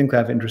that they think I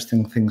have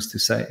interesting things to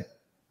say.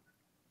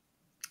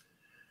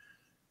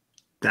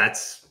 I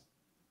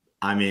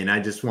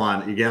just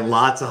want, you get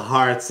lots of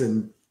hearts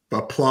and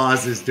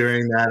applauses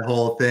during that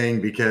whole thing,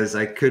 because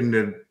I couldn't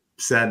have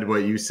said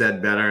what you said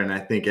better. And I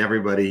think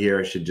everybody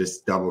here should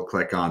just double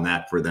click on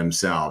that for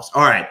themselves.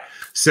 All right.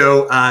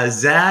 So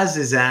Zaz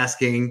is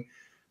asking,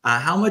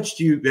 how much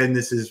do you, and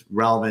this is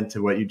relevant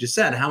to what you just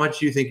said, how much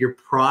do you think your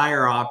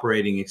prior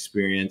operating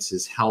experience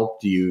has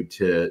helped you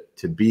to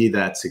be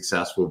that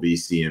successful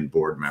VC and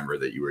board member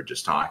that you were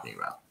just talking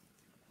about?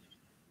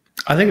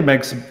 I think it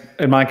makes,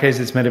 in my case,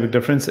 it's made a big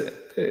difference.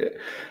 There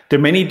are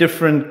many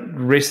different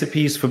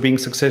recipes for being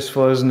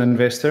successful as an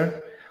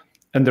investor.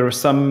 And there are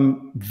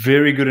some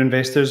very good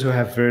investors who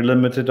have very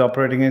limited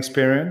operating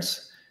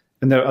experience.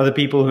 And there are other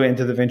people who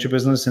enter the venture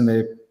business in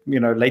their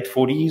late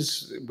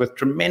 40s with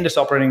tremendous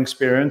operating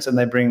experience, and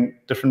they bring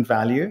different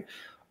value.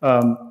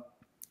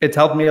 It's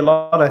helped me a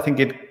lot. I think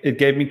it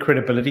gave me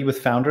credibility with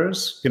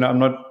founders. I'm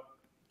not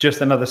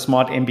just another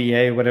smart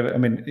MBA or whatever. I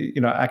mean,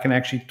 I can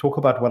actually talk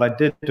about what I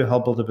did to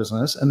help build a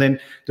business, and then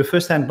the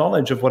firsthand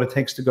knowledge of what it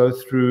takes to go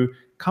through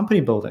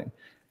company building,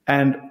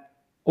 and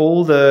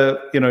all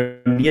the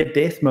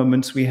near-death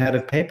moments we had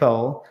at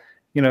PayPal.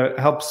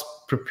 Helps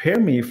prepare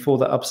me for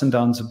the ups and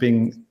downs of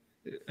being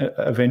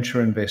a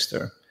venture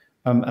investor.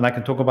 And I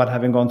can talk about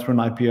having gone through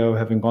an IPO,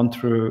 having gone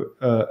through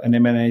an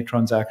M&A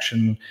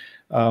transaction.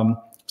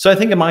 So I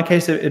think in my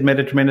case, it made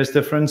a tremendous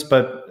difference.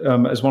 But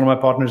as one of my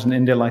partners in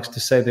India likes to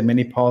say, there are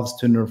many paths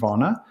to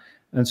nirvana.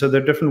 And so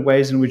there are different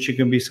ways in which you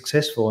can be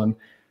successful. And,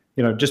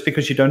 just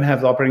because you don't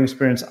have the operating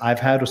experience I've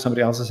had or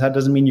somebody else has had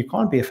doesn't mean you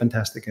can't be a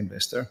fantastic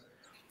investor.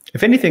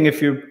 If anything,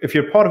 if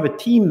you're part of a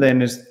team,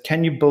 then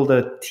can you build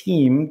a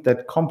team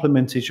that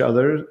complements each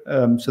other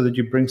so that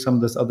you bring some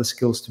of those other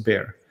skills to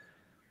bear?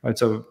 Right.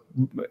 So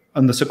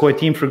on the Sequoia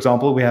team, for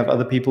example, we have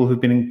other people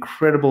who've been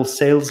incredible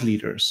sales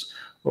leaders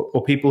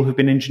or people who've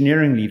been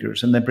engineering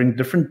leaders, and they bring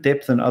different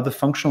depth in other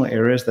functional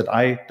areas that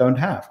I don't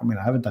have. I mean,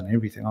 I haven't done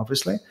everything,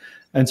 obviously.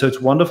 And so it's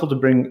wonderful to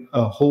bring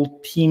a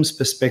whole team's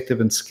perspective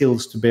and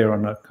skills to bear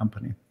on a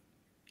company.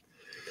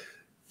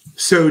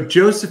 So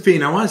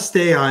Josephine, I want to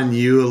stay on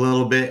you a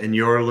little bit and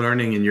your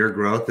learning and your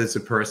growth as a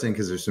person,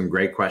 because there's some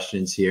great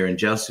questions here. And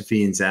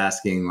Josephine's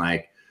asking,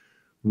 like,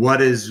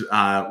 what is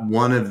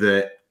one of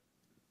the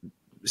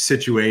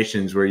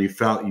situations where you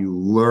felt you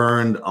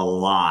learned a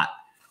lot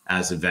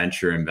as a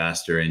venture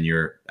investor in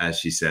your, as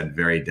she said,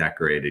 very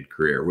decorated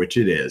career, which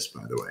it is,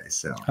 by the way.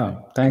 So,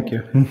 thank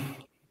you.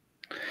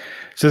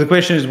 So the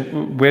question is,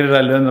 where did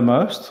I learn the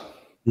most?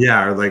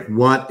 Yeah, or like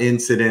what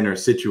incident or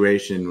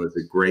situation was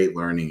a great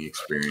learning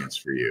experience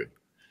for you?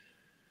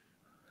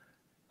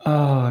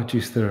 Oh,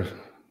 geez, there's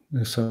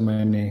so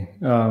many.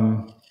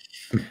 On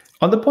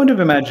the point of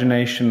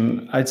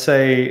imagination, I'd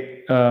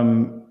say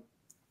the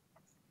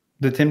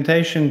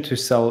temptation to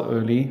sell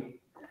early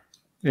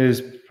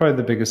is probably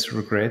the biggest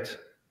regret.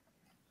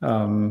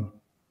 PayPal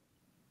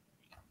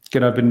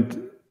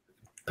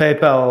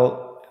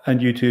and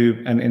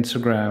YouTube and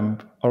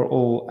Instagram are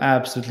all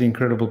absolutely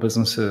incredible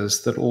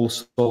businesses that all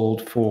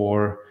sold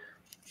for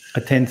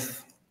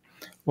 1/10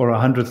 or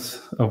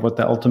 100th of what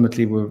they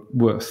ultimately were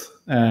worth.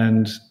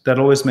 And that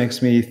always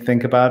makes me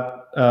think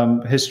about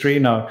history.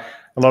 Now,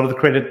 a lot of the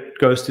credit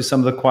goes to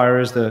some of the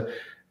acquirers,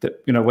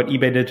 what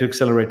eBay did to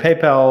accelerate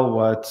PayPal,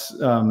 what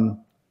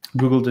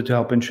Google did to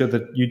help ensure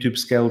that YouTube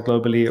scaled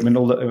globally. I mean,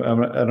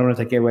 I don't want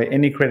to take away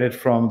any credit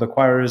from the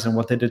acquirers and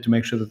what they did to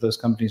make sure that those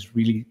companies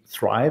really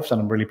thrived. And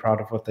I'm really proud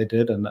of what they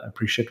did and I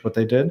appreciate what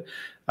they did.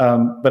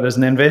 But as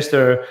an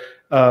investor,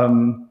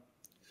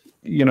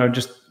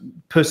 just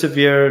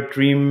persevere,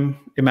 dream,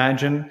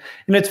 imagine.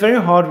 It's very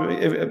hard.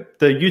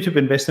 The YouTube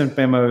investment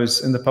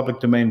memos in the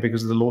public domain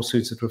because of the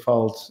lawsuits that were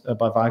filed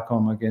by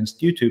Viacom against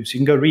YouTube. So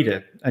you can go read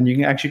it, and you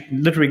can actually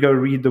literally go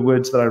read the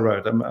words that I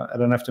wrote. I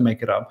don't have to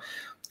make it up.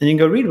 And you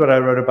can go read what I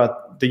wrote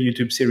about the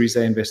YouTube Series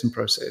A investment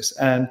process.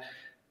 And,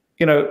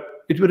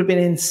 it would have been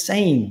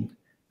insane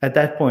at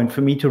that point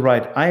for me to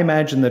write, I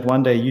imagine that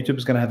one day YouTube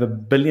is going to have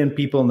 1 billion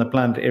people on the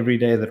planet every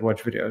day that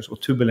watch videos, or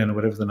 2 billion or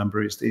whatever the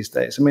number is these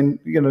days. I mean,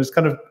 it's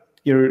kind of,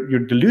 you're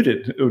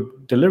deluded or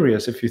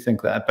delirious if you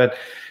think that. But,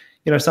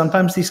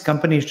 sometimes these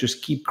companies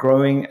just keep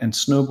growing and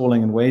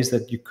snowballing in ways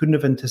that you couldn't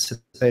have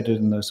anticipated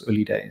in those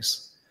early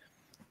days.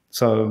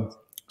 So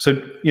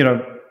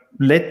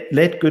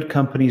let good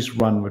companies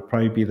run would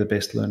probably be the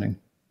best learning.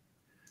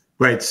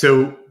 Right.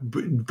 So,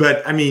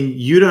 but I mean,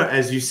 you don't,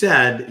 as you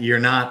said, you're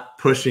not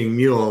pushing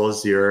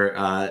mules, you're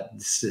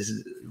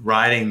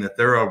riding the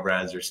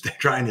thoroughbreds or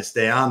trying to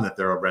stay on the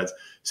thoroughbreds.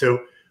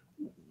 So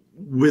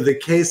with a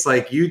case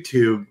like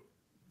YouTube,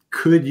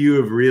 could you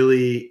have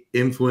really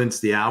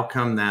influenced the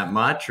outcome that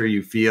much? Or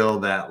you feel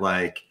that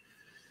like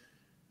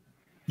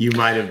you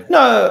might have?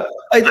 No,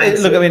 look,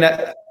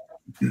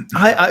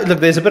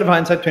 there's a bit of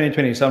hindsight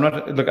 2020. So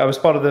I was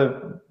part of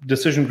the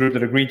decision group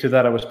that agreed to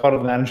that. I was part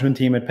of the management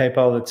team at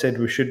PayPal that said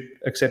we should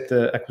accept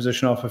the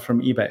acquisition offer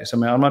from eBay. So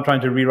I'm not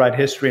trying to rewrite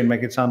history and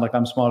make it sound like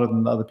I'm smarter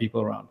than the other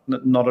people around.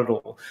 Not at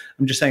all.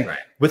 I'm just saying,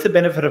 with the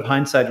benefit of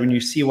hindsight, when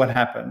you see what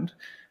happened,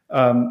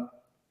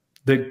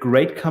 the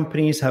great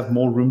companies have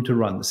more room to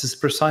run. This is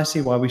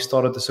precisely why we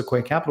started the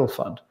Sequoia Capital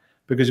Fund,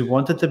 because we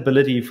wanted the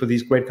ability for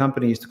these great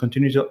companies to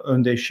continue to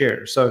own their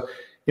shares. So,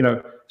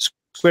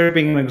 Square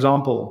being an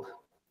example,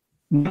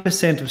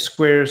 9% of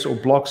Square's or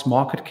Block's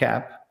market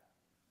cap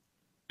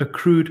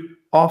accrued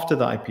after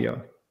the IPO.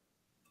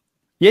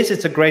 Yes,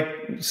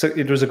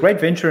 it was a great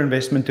venture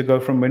investment to go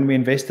from when we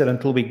invested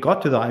until we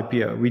got to the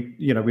IPO.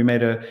 We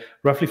made a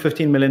roughly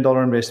 $15 million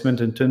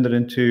investment and turned it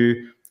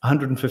into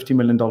 $150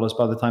 million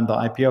by the time the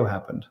IPO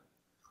happened.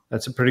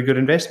 That's a pretty good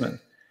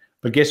investment.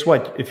 But guess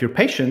what? If you're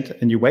patient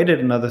and you waited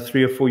another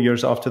 3 or 4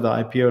 years after the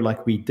IPO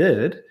like we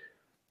did,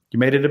 you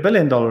made it $1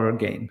 billion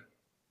gain.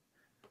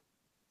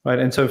 Right.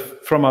 And so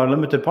from our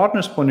limited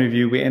partners point of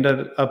view, we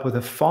ended up with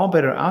a far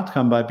better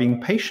outcome by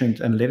being patient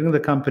and letting the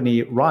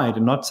company ride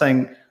and not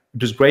saying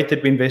it was great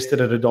that we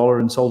invested at $1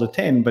 and sold at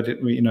 10, but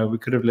we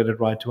could have let it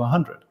ride to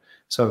 100.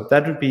 So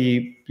that would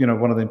be,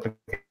 one of the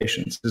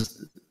implications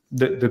is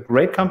the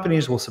great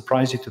companies will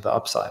surprise you to the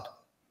upside.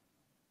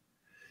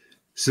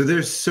 So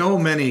there's so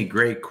many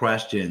great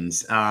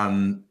questions.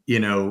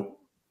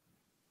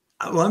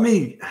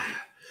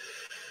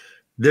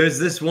 There's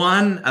this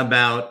one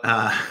about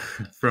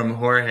from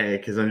Jorge,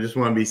 because I just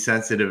want to be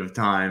sensitive of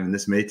time. And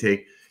this may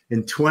take,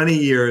 in 20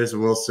 years,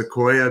 will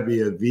Sequoia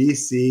be a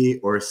VC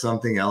or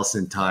something else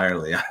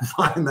entirely? I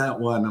find that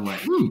one, I'm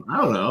like,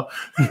 I don't know.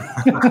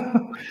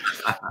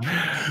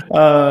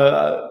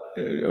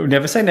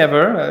 Never say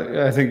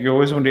never. I think you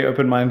always want to be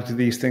open-minded to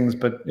these things.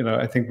 But,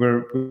 I think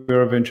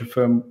we're a venture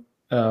firm.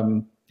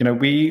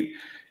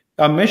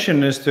 Our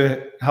mission is to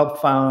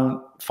help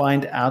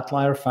find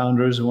outlier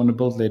founders who want to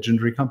build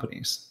legendary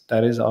companies.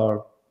 That is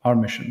our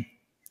mission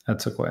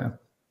at Sequoia.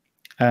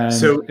 And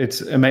so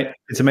it's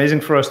amazing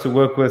for us to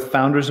work with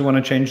founders who want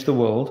to change the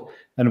world.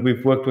 And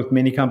we've worked with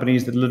many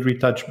companies that literally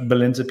touch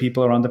billions of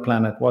people around the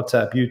planet: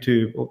 WhatsApp,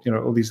 YouTube,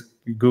 all these,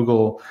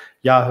 Google,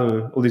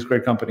 Yahoo, all these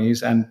great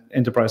companies and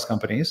enterprise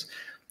companies.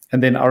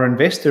 And then our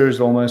investors,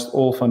 almost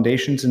all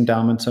foundations,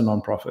 endowments, and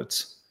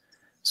nonprofits.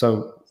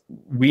 So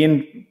we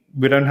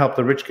don't help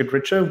the rich get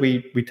richer.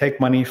 We take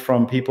money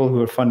from people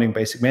who are funding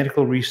basic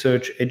medical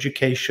research,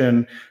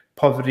 education,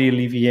 poverty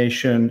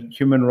alleviation,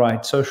 human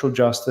rights, social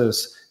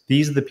justice.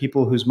 These are the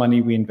people whose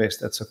money we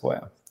invest at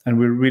Sequoia. And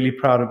we're really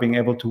proud of being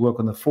able to work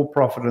on the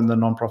for-profit and the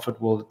nonprofit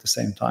world at the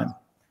same time.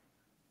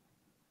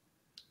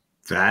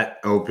 That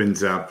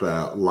opens up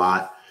a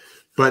lot.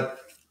 But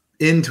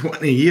in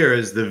 20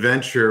 years, the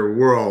venture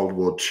world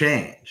will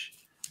change,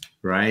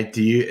 right?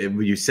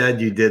 You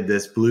said you did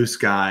this blue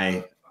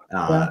sky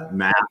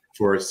map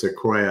for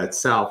Sequoia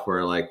itself,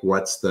 where like,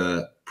 what's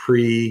the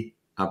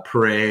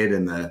pre-parade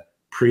and the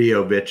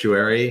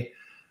pre-obituary?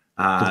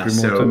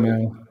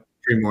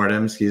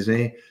 Pre-mortem, excuse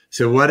me.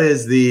 So what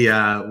is the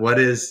what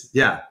is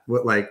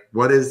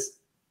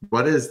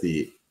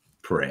the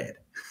parade?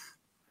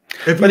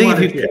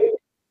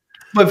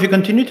 If you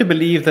continue to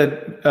believe that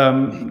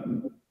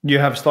you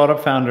have startup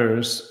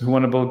founders who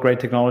want to build great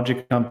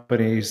technology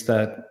companies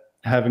that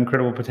have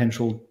incredible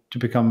potential to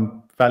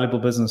become valuable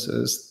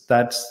businesses,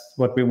 that's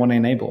what we want to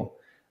enable.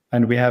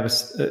 And we have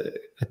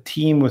a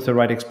team with the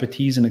right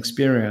expertise and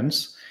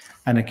experience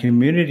and a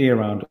community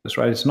around us,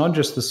 right? It's not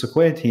just the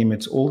Sequoia team,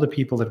 it's all the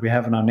people that we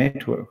have in our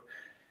network.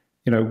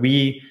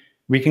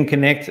 We can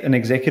connect an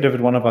executive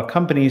at one of our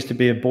companies to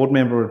be a board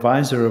member or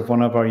advisor of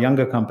one of our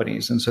younger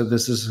companies. And so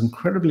this is an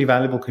incredibly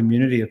valuable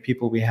community of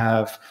people we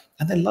have,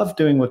 and they love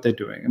doing what they're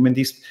doing. I mean,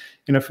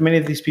 for many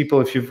of these people,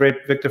 if you've read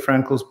Viktor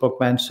Frankl's book,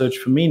 Man's Search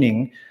for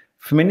Meaning,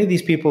 for many of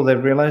these people,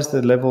 they've realized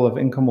the level of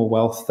income or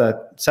wealth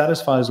that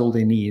satisfies all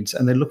their needs,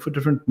 and they look for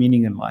different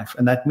meaning in life.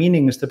 And that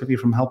meaning is typically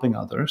from helping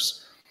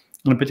others,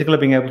 and in particular,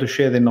 being able to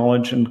share their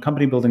knowledge and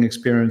company building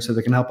experience so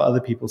they can help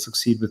other people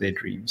succeed with their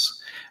dreams.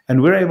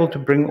 And we're able to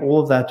bring all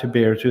of that to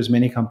bear to as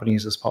many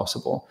companies as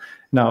possible.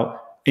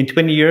 Now, in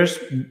 20 years,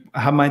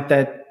 how might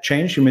that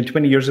change?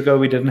 20 years ago,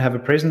 we didn't have a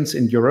presence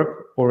in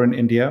Europe or in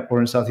India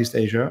or in Southeast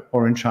Asia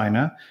or in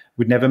China.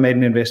 We'd never made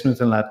an investment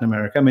in Latin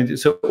America.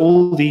 So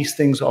all these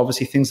things are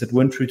obviously things that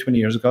weren't true 20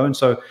 years ago. And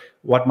so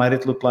what might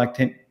it look like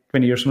 20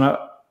 years from now?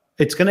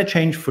 It's going to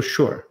change for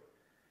sure.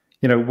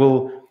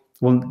 Will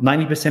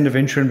 90% of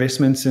venture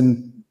investments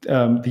in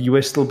the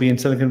US still be in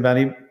Silicon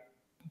Valley?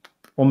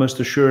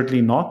 Almost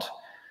assuredly not.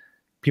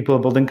 People are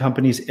building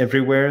companies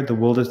everywhere. The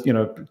world is,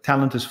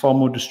 talent is far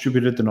more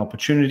distributed than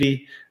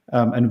opportunity.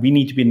 And we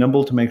need to be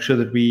nimble to make sure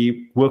that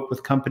we work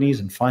with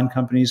companies and find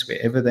companies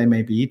wherever they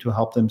may be to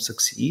help them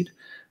succeed.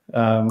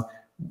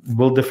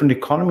 Will different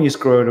economies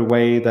grow in a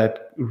way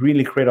that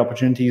really create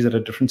opportunities at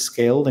a different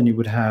scale than you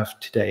would have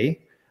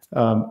today?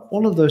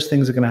 All of those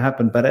things are going to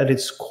happen. But at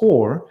its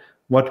core,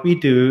 what we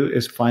do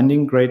is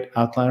finding great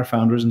outlier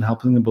founders and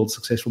helping them build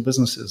successful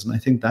businesses. And I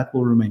think that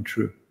will remain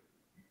true.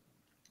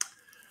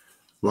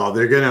 Well,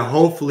 there are going to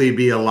hopefully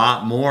be a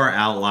lot more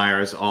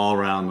outliers all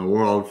around the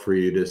world for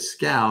you to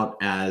scout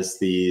as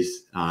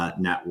these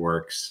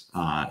networks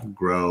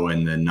grow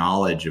and the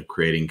knowledge of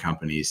creating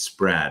companies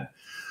spread.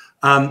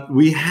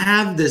 We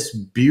have this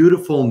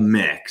beautiful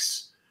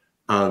mix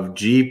of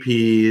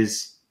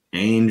GPs,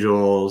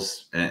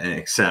 angels,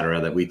 et cetera,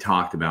 that we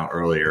talked about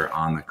earlier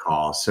on the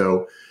call.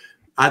 So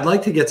I'd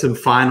like to get some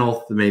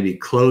final, maybe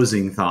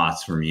closing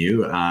thoughts from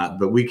you,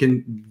 but we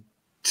can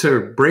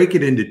sort of break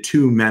it into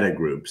two meta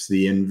groups,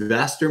 the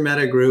investor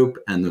meta group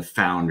and the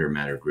founder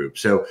meta group.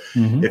 So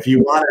if you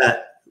want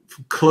to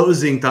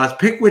closing thoughts,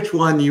 pick which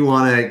one you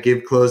want to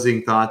give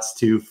closing thoughts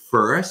to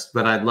first,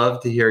 but I'd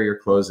love to hear your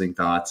closing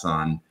thoughts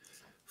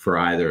for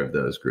either of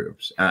those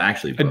groups.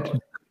 Actually, both.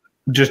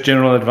 Just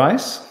general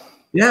advice?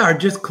 Yeah, or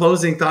just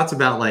closing thoughts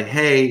about like,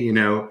 hey,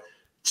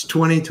 it's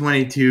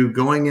 2022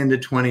 going into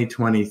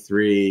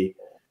 2023.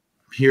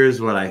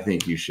 Here's what I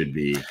think you should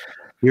be.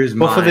 Here's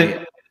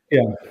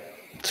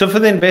So for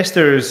the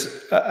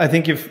investors, I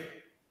think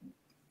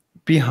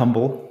be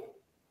humble.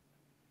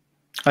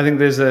 I think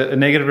there's a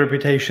negative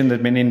reputation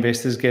that many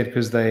investors get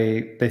because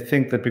they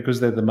think that because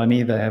they're the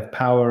money, they have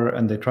power,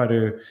 and they try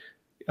to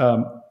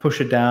push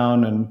it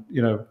down and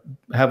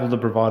have all the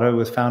bravado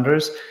with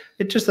founders.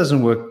 It just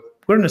doesn't work.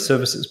 We're in a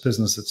services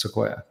business at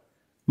Sequoia.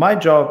 My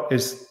job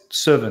is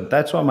servant.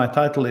 That's why my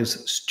title is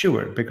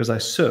steward, because I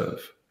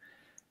serve.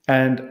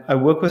 And I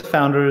work with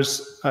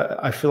founders.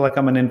 I feel like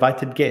I'm an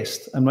invited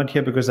guest. I'm not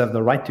here because I have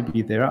the right to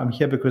be there. I'm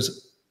here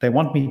because they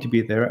want me to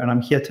be there, and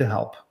I'm here to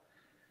help.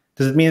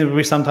 Does it mean that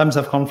we sometimes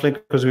have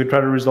conflict because we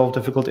try to resolve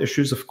difficult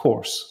issues? Of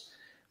course.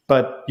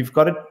 But you've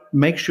got to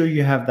make sure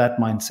you have that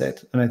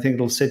mindset. And I think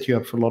it'll set you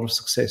up for a lot of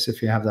success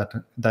if you have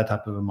that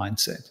type of a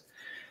mindset.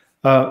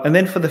 And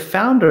then for the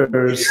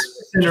founders...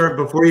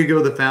 Before you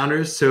go to the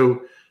founders,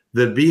 so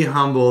the be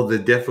humble, the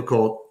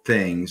difficult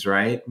things,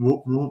 right?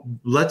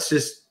 Let's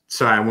just,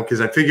 sorry,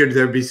 because I figured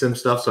there'd be some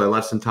stuff, so I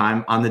left some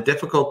time. On the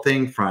difficult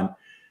thing front,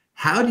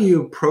 how do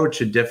you approach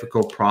a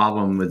difficult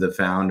problem with the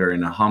founder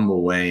in a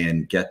humble way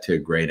and get to a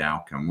great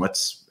outcome?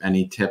 What's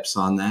any tips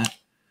on that?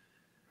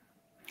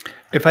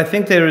 If I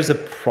think there is a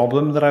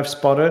problem that I've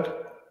spotted,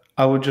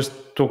 I would just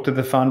talk to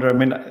the founder. I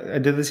mean, I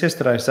did this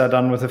yesterday. I sat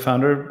down with the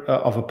founder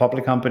of a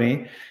public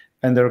company,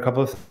 and there are a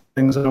couple of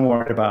things that I'm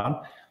worried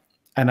about.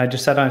 And I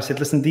just sat down and said,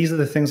 listen, these are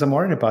the things I'm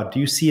worried about. Do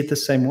you see it the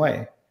same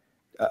way?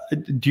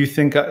 Do you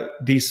think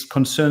these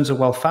concerns are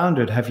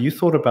well-founded? Have you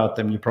thought about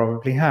them? You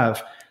probably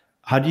have.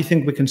 How do you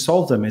think we can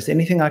solve them? Is there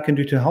anything I can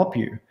do to help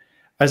you?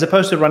 As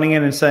opposed to running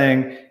in and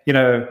saying, you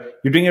know,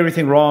 you're doing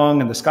everything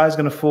wrong and the sky's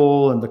going to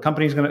fall and the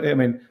company's going to, I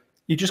mean,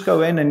 you just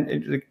go in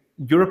and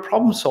you're a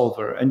problem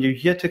solver and you're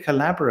here to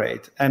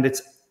collaborate. And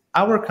it's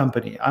our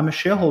company. I'm a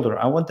shareholder.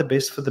 I want the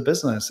best for the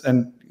business.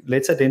 And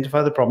let's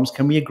identify the problems.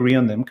 Can we agree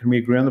on them? Can we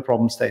agree on the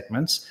problem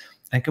statements?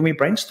 And can we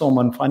brainstorm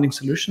on finding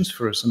solutions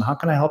for us? And how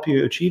can I help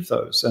you achieve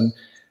those? And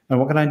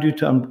what can I do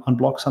to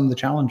unblock some of the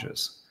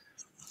challenges?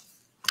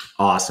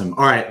 Awesome.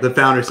 All right. The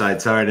founder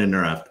side. Sorry to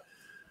interrupt.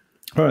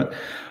 All right.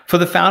 For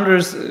the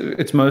founders,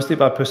 it's mostly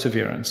about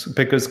perseverance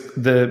because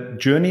the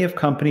journey of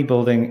company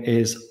building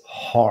is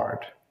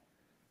hard.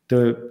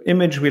 The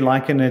image we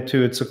liken it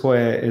to at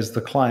Sequoia is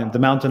the climb, the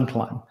mountain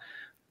climb.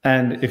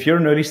 And if you're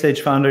an early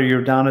stage founder,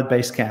 you're down at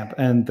base camp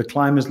and the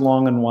climb is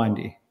long and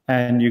windy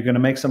and you're going to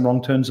make some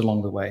wrong turns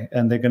along the way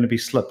and there are going to be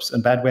slips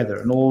and bad weather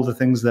and all the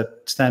things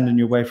that stand in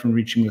your way from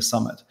reaching the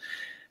summit.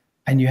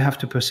 And you have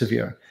to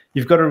persevere.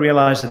 You've got to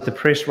realize that the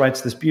press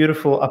writes this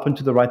beautiful up and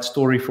to the right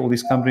story for all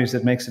these companies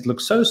that makes it look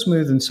so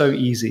smooth and so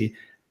easy,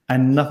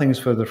 and nothing is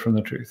further from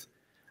the truth.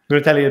 I'm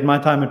going to tell you, at my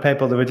time at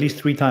PayPal, there were at least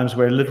 3 times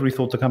where I literally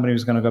thought the company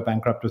was going to go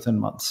bankrupt within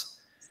months.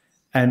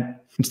 And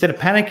instead of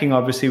panicking,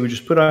 obviously, we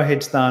just put our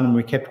heads down and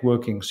we kept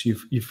working. So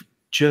you've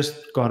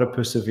just got to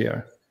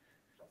persevere.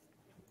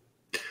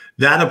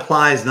 That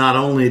applies not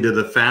only to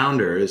the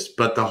founders,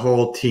 but the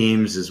whole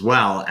teams as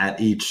well at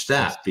each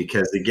step.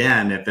 Because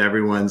again, if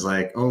everyone's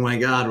like, oh my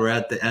God, we're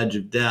at the edge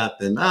of death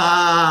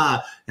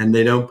and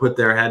they don't put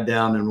their head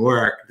down and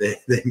work,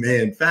 they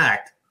may in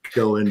fact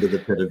go into the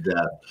pit of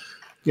death.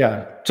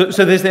 Yeah.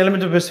 So there's the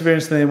element of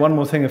perseverance. And then one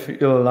more thing, if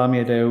you'll allow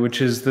me, Adeo,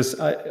 which is this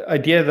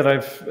idea that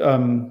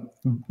I've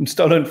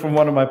stolen from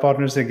one of my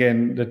partners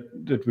again,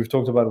 that we've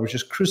talked about, which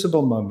is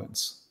crucible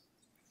moments.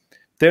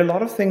 There are a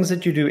lot of things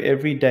that you do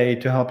every day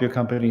to help your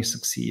company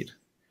succeed,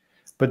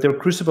 but there are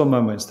crucible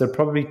moments. There are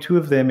probably 2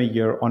 of them a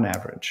year on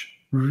average.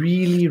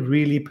 Really,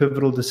 really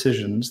pivotal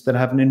decisions that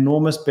have an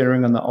enormous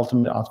bearing on the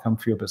ultimate outcome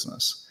for your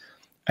business.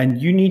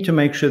 And you need to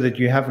make sure that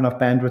you have enough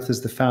bandwidth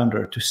as the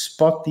founder to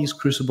spot these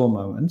crucible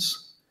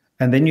moments.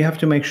 And then you have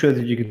to make sure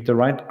that you get the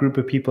right group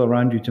of people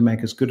around you to make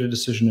as good a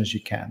decision as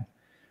you can.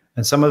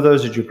 And some of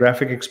those are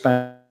geographic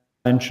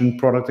expansion,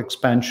 product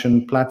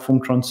expansion,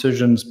 platform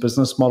transitions,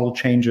 business model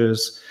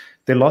changes.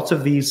 There are lots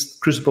of these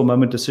crucible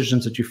moment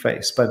decisions that you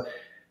face, but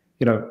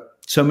you know,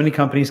 so many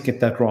companies get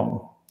that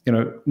wrong. You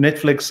know,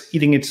 Netflix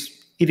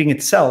eating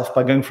itself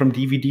by going from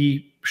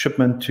DVD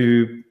shipment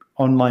to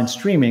online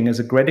streaming is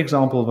a great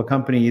example of a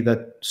company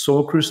that saw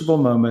a crucible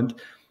moment,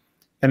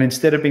 and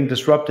instead of being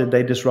disrupted,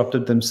 they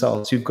disrupted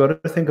themselves. You've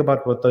got to think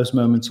about what those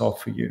moments are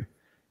for you.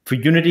 For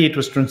Unity, it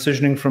was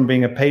transitioning from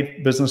being a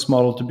paid business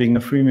model to being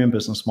a freemium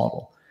business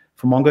model.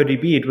 For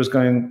MongoDB, it was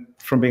going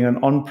from being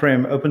an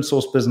on-prem open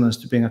source business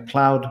to being a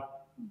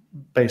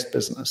cloud-based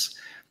business.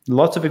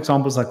 Lots of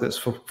examples like this.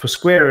 For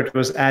Square, it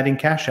was adding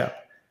Cash App,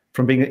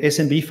 from being an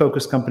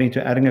SMB-focused company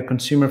to adding a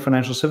consumer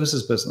financial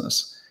services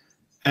business.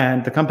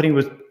 And the company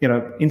was, you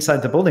know,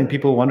 inside the building,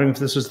 people wondering if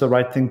this was the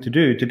right thing to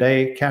do.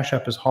 Today, Cash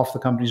App is half the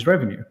company's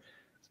revenue.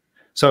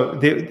 So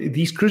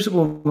these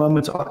crucible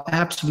moments are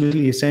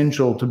absolutely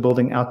essential to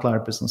building outlier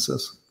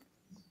businesses.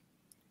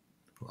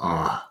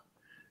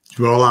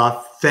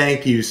 Roelof,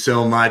 thank you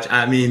so much.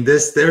 I mean,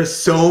 there's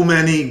so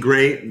many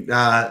great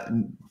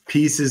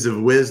pieces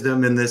of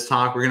wisdom in this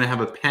talk. We're going to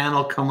have a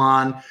panel come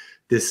on,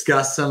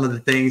 discuss some of the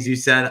things you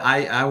said.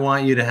 I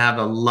want you to have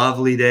a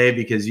lovely day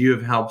because you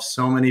have helped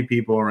so many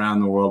people around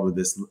the world with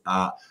this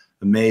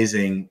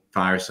amazing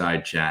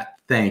fireside chat.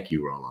 Thank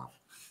you, Roelof.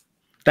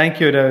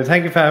 Thank you, Adeo.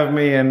 Thank you for having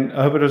me, and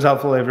I hope it was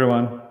helpful,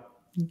 everyone.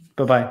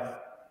 Bye-bye.